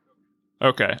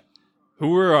 Okay. Who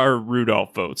were our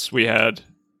Rudolph votes? We had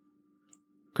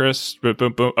Chris. Boom,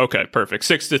 boom, boom. Okay, perfect.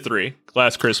 6-3.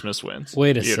 Last Christmas wins.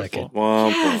 Wait a Beautiful. second.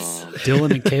 Womp Yes. womp.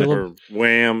 Dylan and Caleb. Or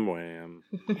wham wham.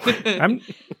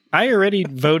 I already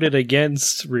voted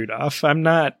against Rudolph. I'm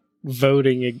not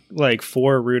voting like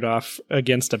for Rudolph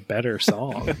against a better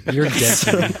song. You're dead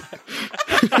to me.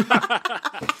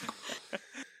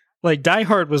 Like Die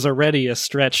Hard was already a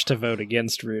stretch to vote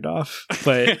against Rudolph,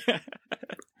 but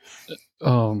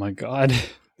Oh my god.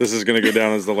 This is going to go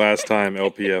down as the last time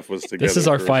LPF was together. This is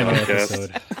our for a final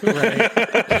podcast.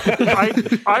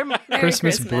 episode. I'm Merry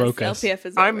Christmas broke us. LPF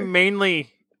is over.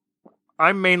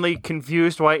 I'm mainly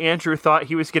confused why Andrew thought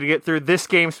he was going to get through this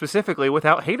game specifically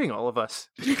without hating all of us.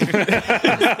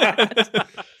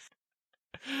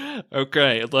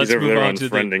 Okay, let's He's over move there on to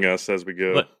the. unfriending us as we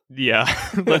go. Yeah,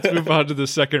 let's move on to the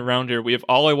second round here. We have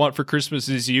All I Want for Christmas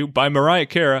Is You by Mariah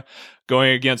Carey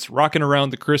going against Rockin'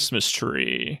 Around the Christmas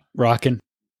Tree. Rockin'.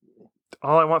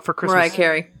 All I Want for Christmas. Mariah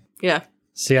Carey. Yeah.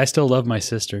 See, I still love my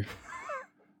sister.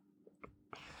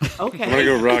 Okay. I'm going to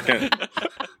go rockin'.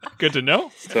 Good to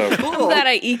know. So, I'm glad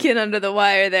I eke in under the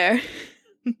wire there.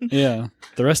 Yeah.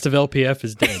 The rest of LPF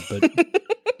is dead, but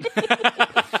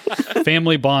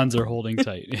family bonds are holding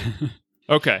tight.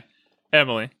 Okay,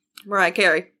 Emily, Mariah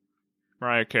Carey.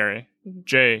 Mariah Carey,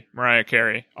 Jay, Mariah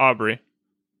Carey, Aubrey,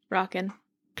 Rockin'.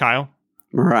 Kyle,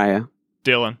 Mariah.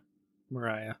 Dylan,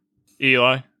 Mariah.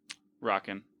 Eli,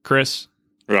 Rockin'. Chris,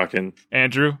 rockin'.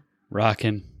 Andrew,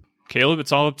 Rockin'. Caleb.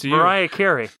 It's all up to you. Mariah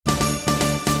Carey.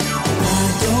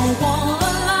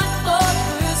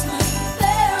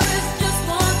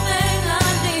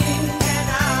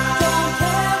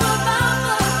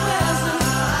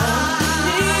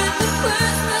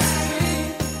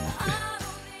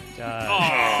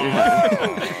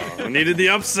 I needed the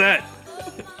upset.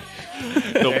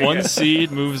 The 1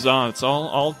 seed moves on. It's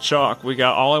all chalk. We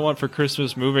got All I Want for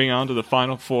Christmas moving on to the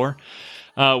final 4.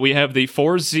 We have the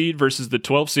 4 seed versus the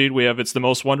 12 seed. We have It's the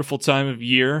Most Wonderful Time of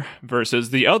Year versus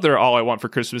the other All I Want for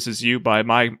Christmas Is You by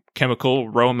My Chemical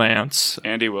Romance.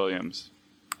 Andy Williams.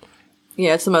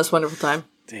 Yeah, it's the most wonderful time.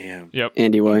 Damn. Yep.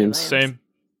 Andy Williams. Same.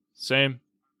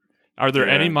 Are there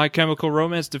Yeah. any My Chemical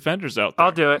Romance defenders out there?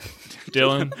 I'll do it.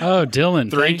 Dylan. Oh,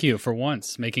 Dylan, 3. thank you for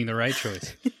once making the right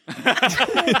choice.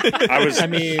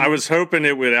 I was hoping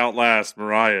it would outlast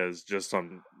Mariah's just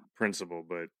on principle,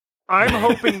 but I'm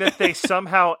hoping that they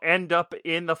somehow end up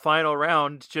in the final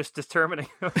round, just determining.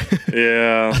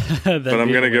 yeah. That'd But I'm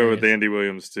be going to go with hilarious. Andy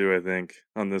Williams too, I think,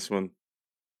 on this one.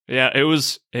 Yeah, it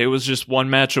was just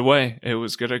one match away. It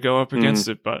was going to go up against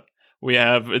it, but we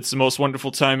have It's the Most Wonderful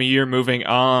Time of Year moving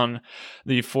on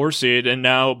the 4 seed. And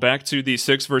now back to the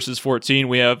 6 versus 14.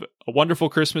 We have A Wonderful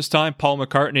Christmas Time, Paul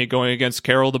McCartney going against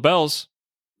Carol of the Bells.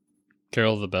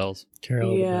 Carol of the Bells.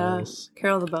 Carol yeah. of the Bells.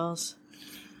 Carol of the Bells.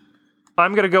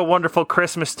 I'm going to go Wonderful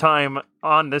Christmas Time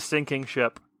on the sinking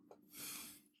ship.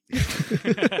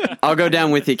 I'll go down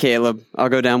with you, Caleb. I'll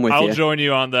go down with I'll you. join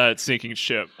you on that sinking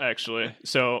ship, actually.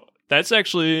 So that's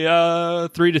actually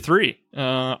 3-3.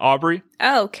 Aubrey?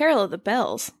 Oh, Carol of the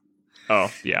Bells.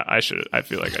 Oh, yeah, I feel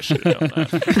like I should have done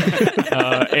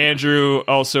that. Andrew,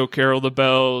 also Carol of the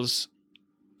Bells.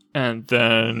 And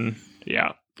then,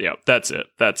 yeah, that's it.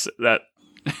 That's that.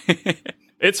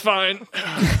 It's fine.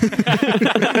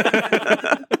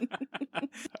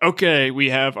 Okay, we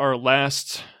have our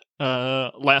last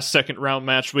second round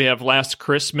match. We have Last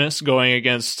Christmas going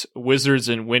against Wizards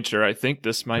in Winter. I think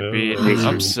this might be an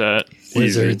upset.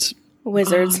 Wizards.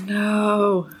 Wizards. Oh,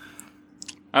 no.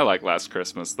 I like Last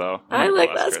Christmas, though. I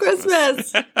like Last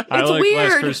Christmas. I like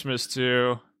weird. Last Christmas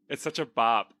too. It's such a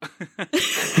bop.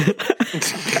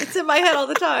 It's in my head all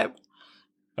the time.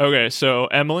 Okay, so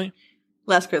Emily,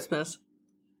 Last Christmas.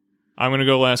 I'm going to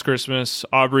go Last Christmas.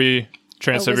 Aubrey,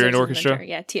 Trans-Siberian Wizards in Orchestra. Winter.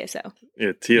 Yeah, TSO.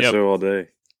 Yeah, TSO Yep. all day.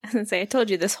 I was going to say, I told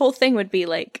you this whole thing would be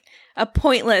like a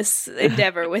pointless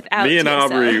endeavor without Me and TSO.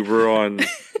 Aubrey were on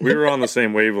the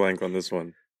same wavelength on this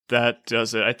one. That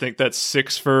does it. I think that's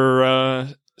 6 for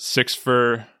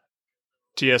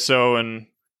TSO and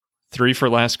 3 for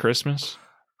Last Christmas.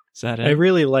 Is that it? I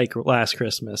really like Last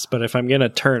Christmas, but if I'm gonna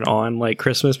turn on like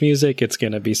Christmas music, it's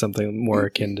gonna be something more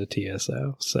akin to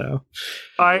TSO. So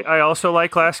I also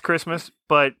like Last Christmas,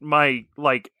 but my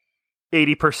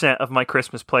 80% of my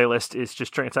Christmas playlist is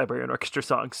just Trans-Siberian Orchestra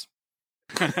songs.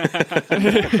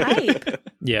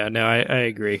 yeah, no, I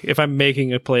agree. If I'm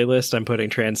making a playlist, I'm putting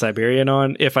Trans-Siberian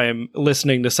on. If I'm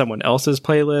listening to someone else's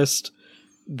playlist,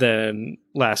 then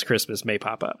Last Christmas may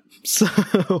pop up. So,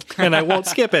 and I won't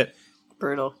skip it.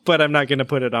 Brutal. But I'm not going to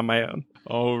put it on my own.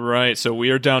 All right, so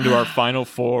we are down to our final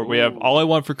four. We have All I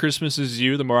Want for Christmas Is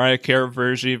You, the Mariah Carey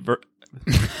version,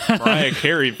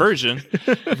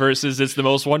 versus It's the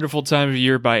Most Wonderful Time of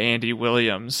Year by Andy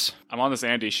Williams. I'm on this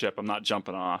Andy ship. I'm not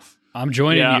jumping off. I'm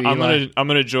joining you, Eli. I'm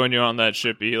gonna join you on that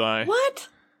ship, Eli. What?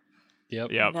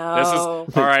 Yep. No. This is all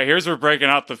right. Here's where we're breaking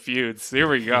out the feuds. Here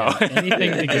we go. Yeah,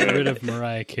 anything to get rid of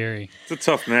Mariah Carey. It's a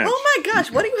tough match. Oh my gosh,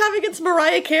 what do you have against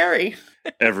Mariah Carey?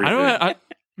 Everything.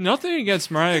 Nothing against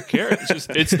Mariah Carey. It's just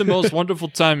it's the most wonderful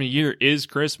time of year is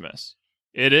Christmas.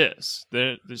 It is.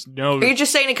 There's no. Are you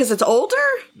just saying it because it's older?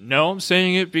 No, I'm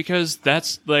saying it because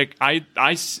that's like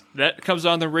that comes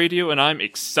on the radio and I'm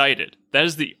excited. That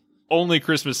is the only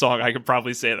Christmas song I could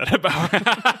probably say that about.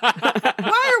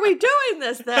 Why are we doing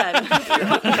this then?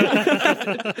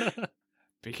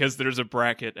 Because there's a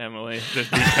bracket, Emily.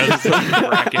 Because there's a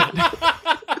bracket.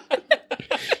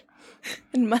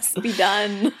 It must be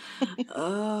done.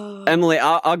 Emily,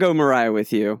 I'll go Mariah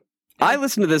with you. I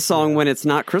listen to this song when it's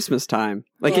not Christmas time.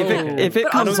 Like if it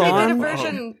comes on,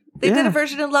 they did a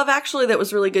version in Love Actually that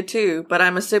was really good too. But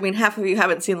I'm assuming half of you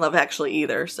haven't seen Love Actually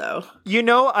either. So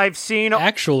I've seen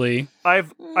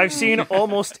I've seen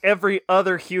almost every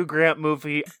other Hugh Grant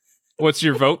movie. What's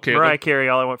your vote, Caleb? Mariah Carey,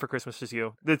 All I Want for Christmas Is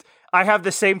You. I have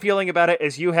the same feeling about it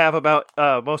as you have about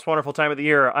Most Wonderful Time of the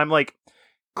Year. I'm like,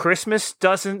 Christmas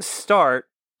doesn't start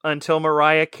until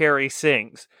Mariah Carey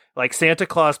sings. Like Santa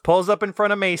Claus pulls up in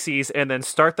front of Macy's and then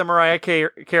start the Mariah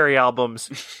Carey albums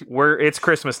where it's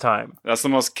Christmas time. That's the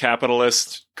most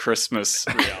capitalist Christmas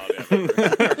reality.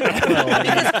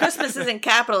 Because Christmas isn't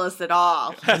capitalist at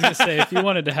all. I was going to say, if you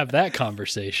wanted to have that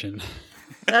conversation.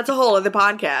 That's a whole other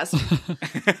podcast.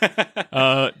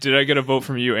 Did I get a vote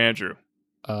from you, Andrew?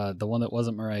 The one that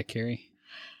wasn't Mariah Carey?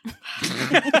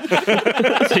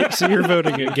 So you're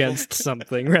voting against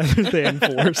something rather than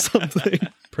for something.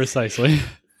 Precisely.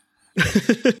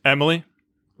 Emily?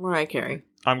 Mariah Carey.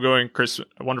 I'm going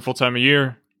A Wonderful Time of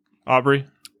Year. Aubrey?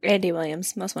 Andy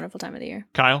Williams, Most Wonderful Time of the Year.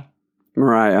 Kyle?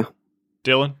 Mariah.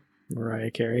 Dylan?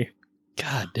 Mariah Carey.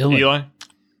 God, Dylan. Eli?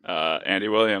 Andy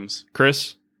Williams.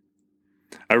 Chris?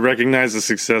 I recognize the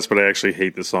success, but I actually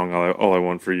hate the song All I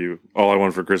Want for You. All I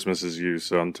Want for Christmas Is You,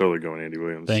 so I'm totally going Andy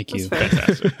Williams. Thank you.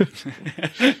 Fantastic.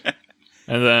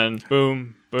 And then,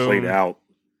 boom. Played out.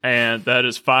 And that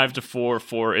is 5-4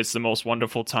 for It's the Most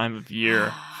Wonderful Time of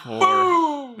Year.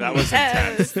 That was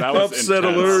intense. That was Upset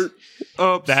intense. alert.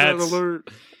 Upset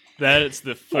alert. That is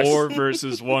the 4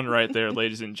 versus 1 right there,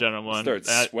 ladies and gentlemen. Start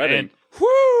sweating.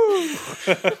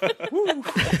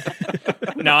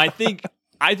 Now, I think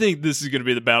this is going to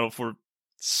be the battle for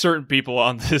certain people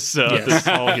on this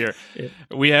call here. Yeah.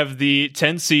 We have the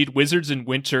 10 seed Wizards in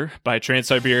Winter by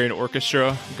Trans-Siberian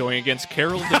Orchestra going against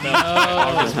Carol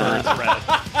DeMello.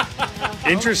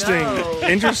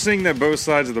 Interesting that both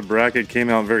sides of the bracket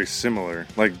came out very similar,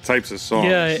 like types of songs.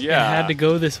 Yeah, it had to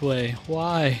go this way.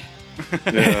 Why?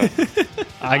 Yeah.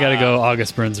 I gotta go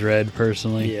August Burns Red,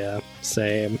 personally. Yeah,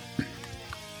 same.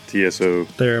 TSO.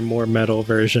 They're a more metal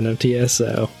version of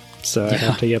TSO, so I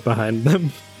have to get behind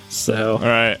them. So, all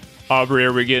right, Aubrey,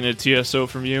 are we getting a TSO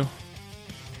from you? I'm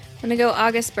gonna go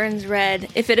August Burns Red.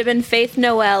 If it had been Faith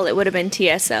Noel, it would have been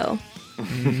TSO.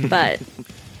 But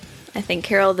I think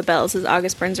Carol of the Bells is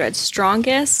August Burns Red's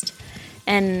strongest,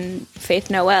 and Faith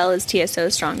Noel is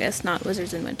TSO's strongest, not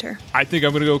Wizards in Winter. I think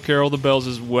I'm gonna go Carol of the Bells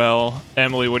as well.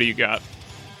 Emily, what do you got?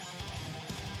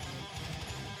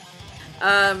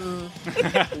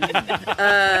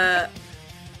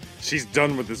 She's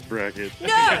done with this bracket. No,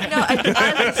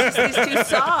 it's just these two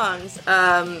songs.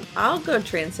 I'll go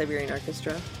Trans-Siberian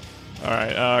Orchestra. All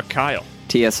right, Kyle.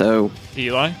 TSO.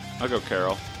 Eli? I'll go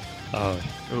Carol. Oh,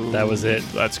 that was it.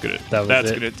 That's good.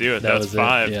 That's gonna do it. That's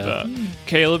 5. Yeah.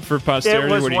 Caleb, for posterity,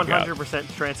 it was what do you got?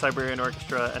 100% Trans-Siberian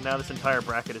Orchestra, and now this entire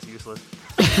bracket is useless.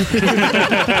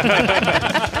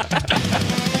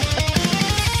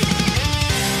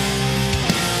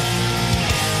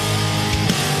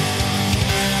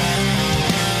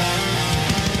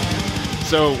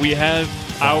 So we have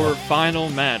our final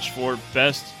match for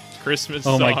best Christmas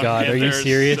Oh my song, God, and are you there's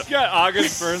serious? You got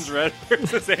August Burns Red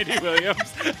versus Andy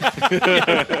Williams.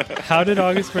 How did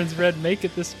August Burns Red make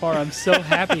it this far? I'm so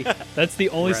happy. That's the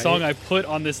only Right. song I put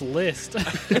on this list.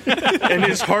 And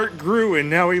his heart grew, and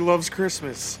now he loves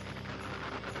Christmas.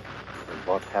 And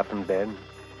what happened then?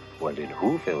 Well, in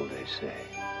Whoville, they say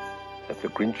that the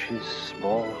Grinch's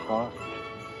small heart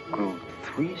grew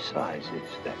 3 sizes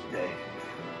that day.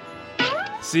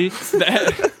 See,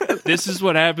 this is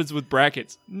what happens with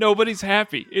brackets. Nobody's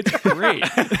happy. It's great.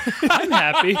 I'm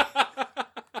happy.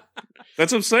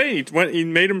 That's what I'm saying. He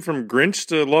made him from Grinch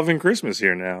to loving Christmas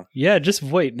here now. Yeah, just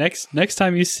wait. Next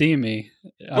time you see me,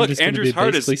 I'm Look, just gonna Andrew's be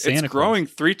heart is basically Santa it's growing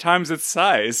 3 times its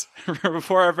size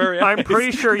before our very eyes. I'm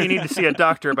pretty sure you need to see a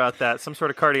doctor about that, some sort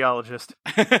of cardiologist.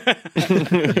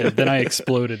 Yeah, then I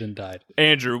exploded and died.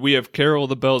 Andrew, we have Carol of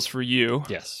the Bells for you.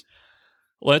 Yes.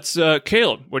 Let's,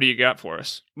 Caleb, what do you got for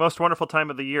us? Most wonderful time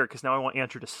of the year, because now I want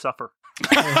Andrew to suffer.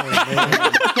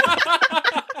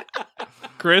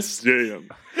 Chris? Damn.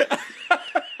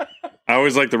 I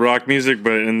always like the rock music,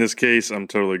 but in this case, I'm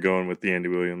totally going with the Andy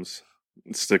Williams.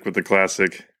 Stick with the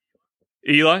classic.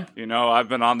 Eli? You know, I've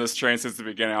been on this train since the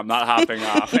beginning. I'm not hopping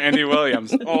off. Andy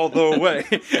Williams, all the way.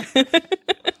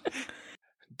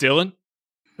 Dylan?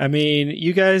 I mean,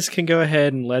 you guys can go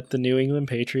ahead and let the New England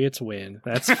Patriots win.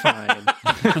 That's fine.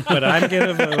 But I'm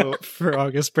going to vote for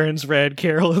August Burns Red,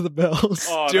 Carol of the Bells.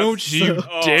 Oh, Don't you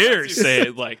dare say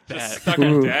it like that. Stuck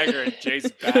a dagger in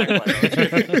Jay's back.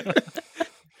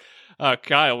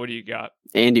 Kyle, what do you got?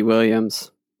 Andy Williams.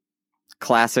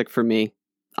 Classic for me.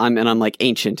 I'm like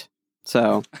ancient.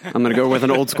 So I'm going to go with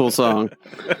an old school song.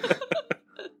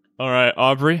 All right,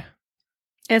 Aubrey?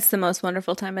 It's the most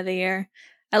wonderful time of the year.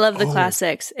 I love the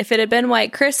classics. If it had been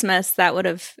White Christmas, that would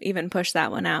have even pushed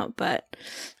that one out. But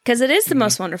because it is the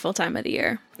most wonderful time of the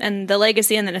year. And the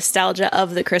legacy and the nostalgia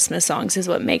of the Christmas songs is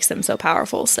what makes them so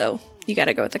powerful. So you got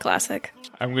to go with the classic.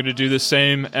 I'm going to do the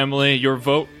same. Emily, your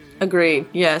vote? Agreed.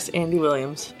 Yes, Andy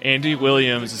Williams. Andy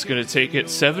Williams is going to take it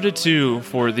 7-2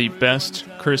 for the best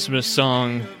Christmas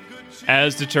song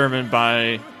as determined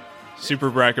by Super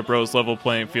Bracket Bros Level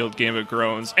Playing Field Game of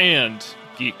Groans and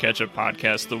Geek Ketchup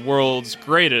Podcast, the world's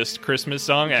greatest Christmas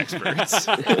song experts.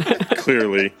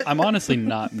 Clearly. I'm honestly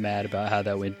not mad about how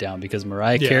that went down because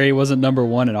Mariah Carey wasn't number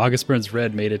 1 and August Burns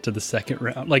Red made it to the second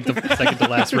round, like the second to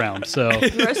last round. So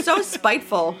You're so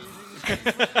spiteful.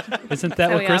 isn't that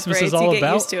How what he Christmas is operates. all You get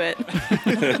about? used to it.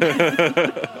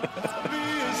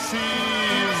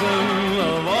 Season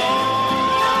of all.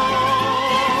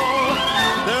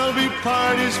 There'll be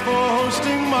parties for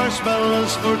hosting,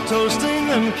 marshmallows for toasting,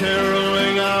 and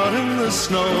caroling out in the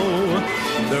snow.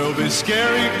 There'll be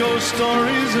scary ghost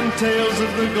stories and tales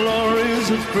of the glories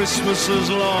of Christmases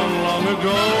long, long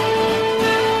ago.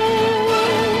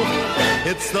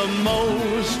 It's the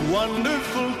most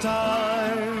wonderful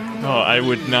time. Oh, I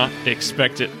would not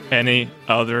expect it any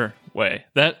other way.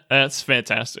 That's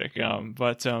fantastic.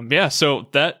 Yeah, so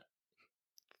that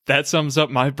sums up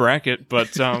my bracket.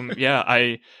 But yeah,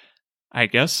 I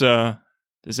guess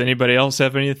does anybody else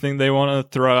have anything they want to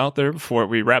throw out there before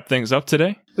we wrap things up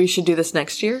today? We should do this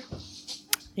next year.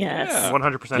 Yes.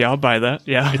 100%. Yeah, I'll buy that.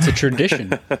 Yeah, It's a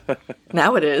tradition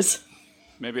Now it is.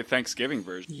 Maybe a Thanksgiving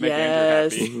version. Make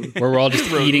Yes. Andrew happy. where we're all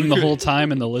just eating the whole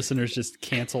time and the listeners just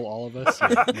cancel all of us.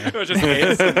 It was just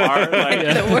ASMR. Like,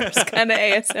 The worst kind of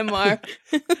ASMR.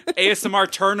 ASMR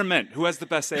tournament. Who has the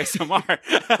best ASMR?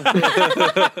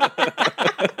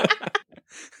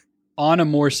 On a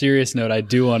more serious note, I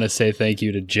do want to say thank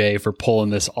you to Jay for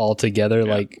pulling this all together.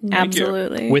 Like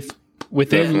Absolutely.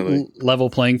 within Definitely.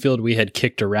 Level Playing Field, we had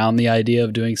kicked around the idea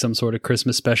of doing some sort of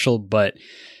Christmas special, but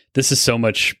this is so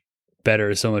much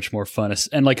better, so much more fun,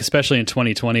 and like especially in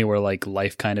 2020 where like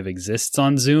life kind of exists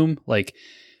on Zoom. Like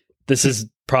this is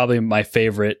probably my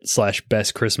favorite /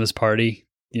 best Christmas party,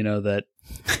 that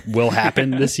will happen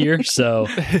this year. So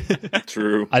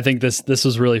True. I think this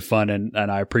was really fun, and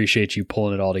I appreciate you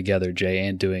pulling it all together, Jay,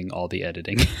 and doing all the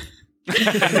editing.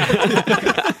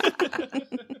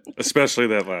 Especially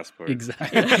that last part.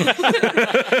 Exactly.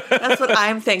 That's what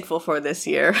I'm thankful for this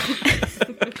year.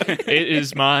 it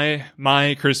is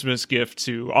my Christmas gift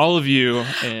to all of you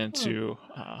and to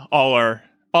all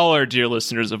our dear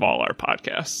listeners of all our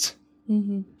podcasts.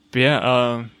 Mm-hmm. But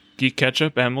yeah, Geek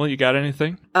Ketchup, Emily, you got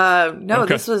anything? No,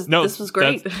 Okay. this was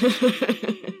great.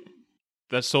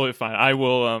 That's totally fine. I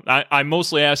will. I'm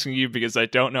mostly asking you because I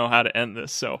don't know how to end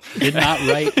this. So did not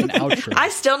write an outro. I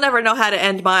still never know how to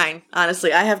end mine.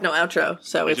 Honestly, I have no outro,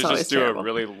 so We it's should always just do terrible. a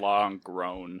really long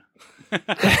groan.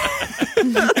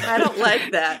 I don't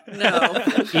like that. No.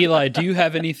 Eli, do you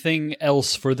have anything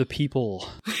else for the people?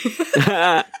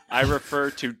 I refer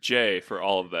to Jay for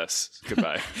all of this.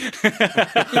 Goodbye.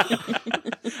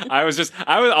 I was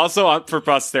also, for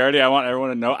posterity, I want everyone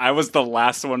to know, I was the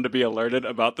last one to be alerted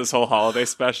about this whole holiday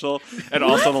special, and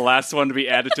also the last one to be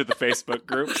added to the Facebook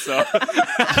group, so.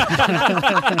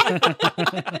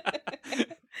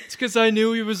 It's because I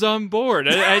knew he was on board.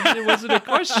 It wasn't a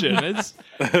question. It's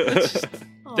just,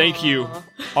 thank you,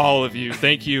 all of you.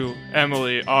 Thank you,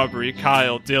 Emily, Aubrey,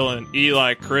 Kyle, Dylan,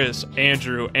 Eli, Chris,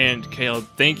 Andrew, and Caleb.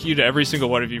 Thank you to every single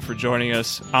one of you for joining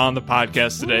us on the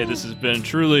podcast today. This has been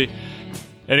truly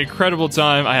an incredible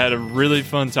time. I had a really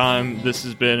fun time. This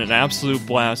has been an absolute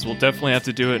blast. We'll definitely have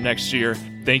to do it next year.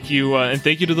 Thank you, and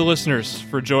thank you to the listeners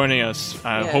for joining us.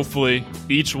 Yes. Hopefully,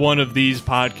 each one of these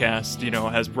podcasts,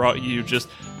 has brought you just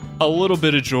a little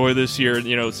bit of joy this year,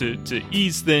 to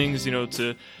ease things,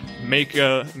 to make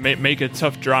a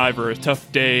tough drive or a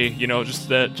tough day, just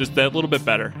that little bit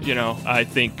better. I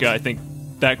think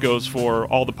that goes for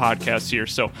all the podcasts here.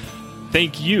 So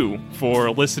thank you for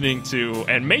listening to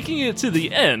and making it to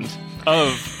the end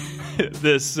of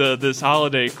this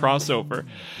holiday crossover.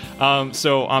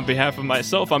 So on behalf of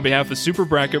myself, on behalf of Super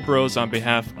Bracket Bros, on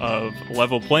behalf of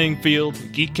Level Playing Field,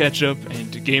 Geek Ketchup,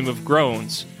 and Game of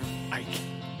Groans,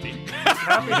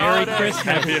 Merry Christmas.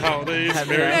 Happy holidays.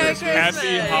 Merry Christmas.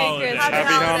 Happy holidays.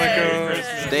 Happy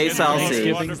Hanukkah. Stay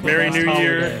salty. Merry New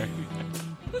Year.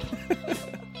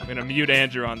 I'm going to mute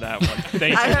Andrew on that one.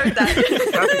 Thank you. I heard that.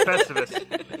 Happy Festivus.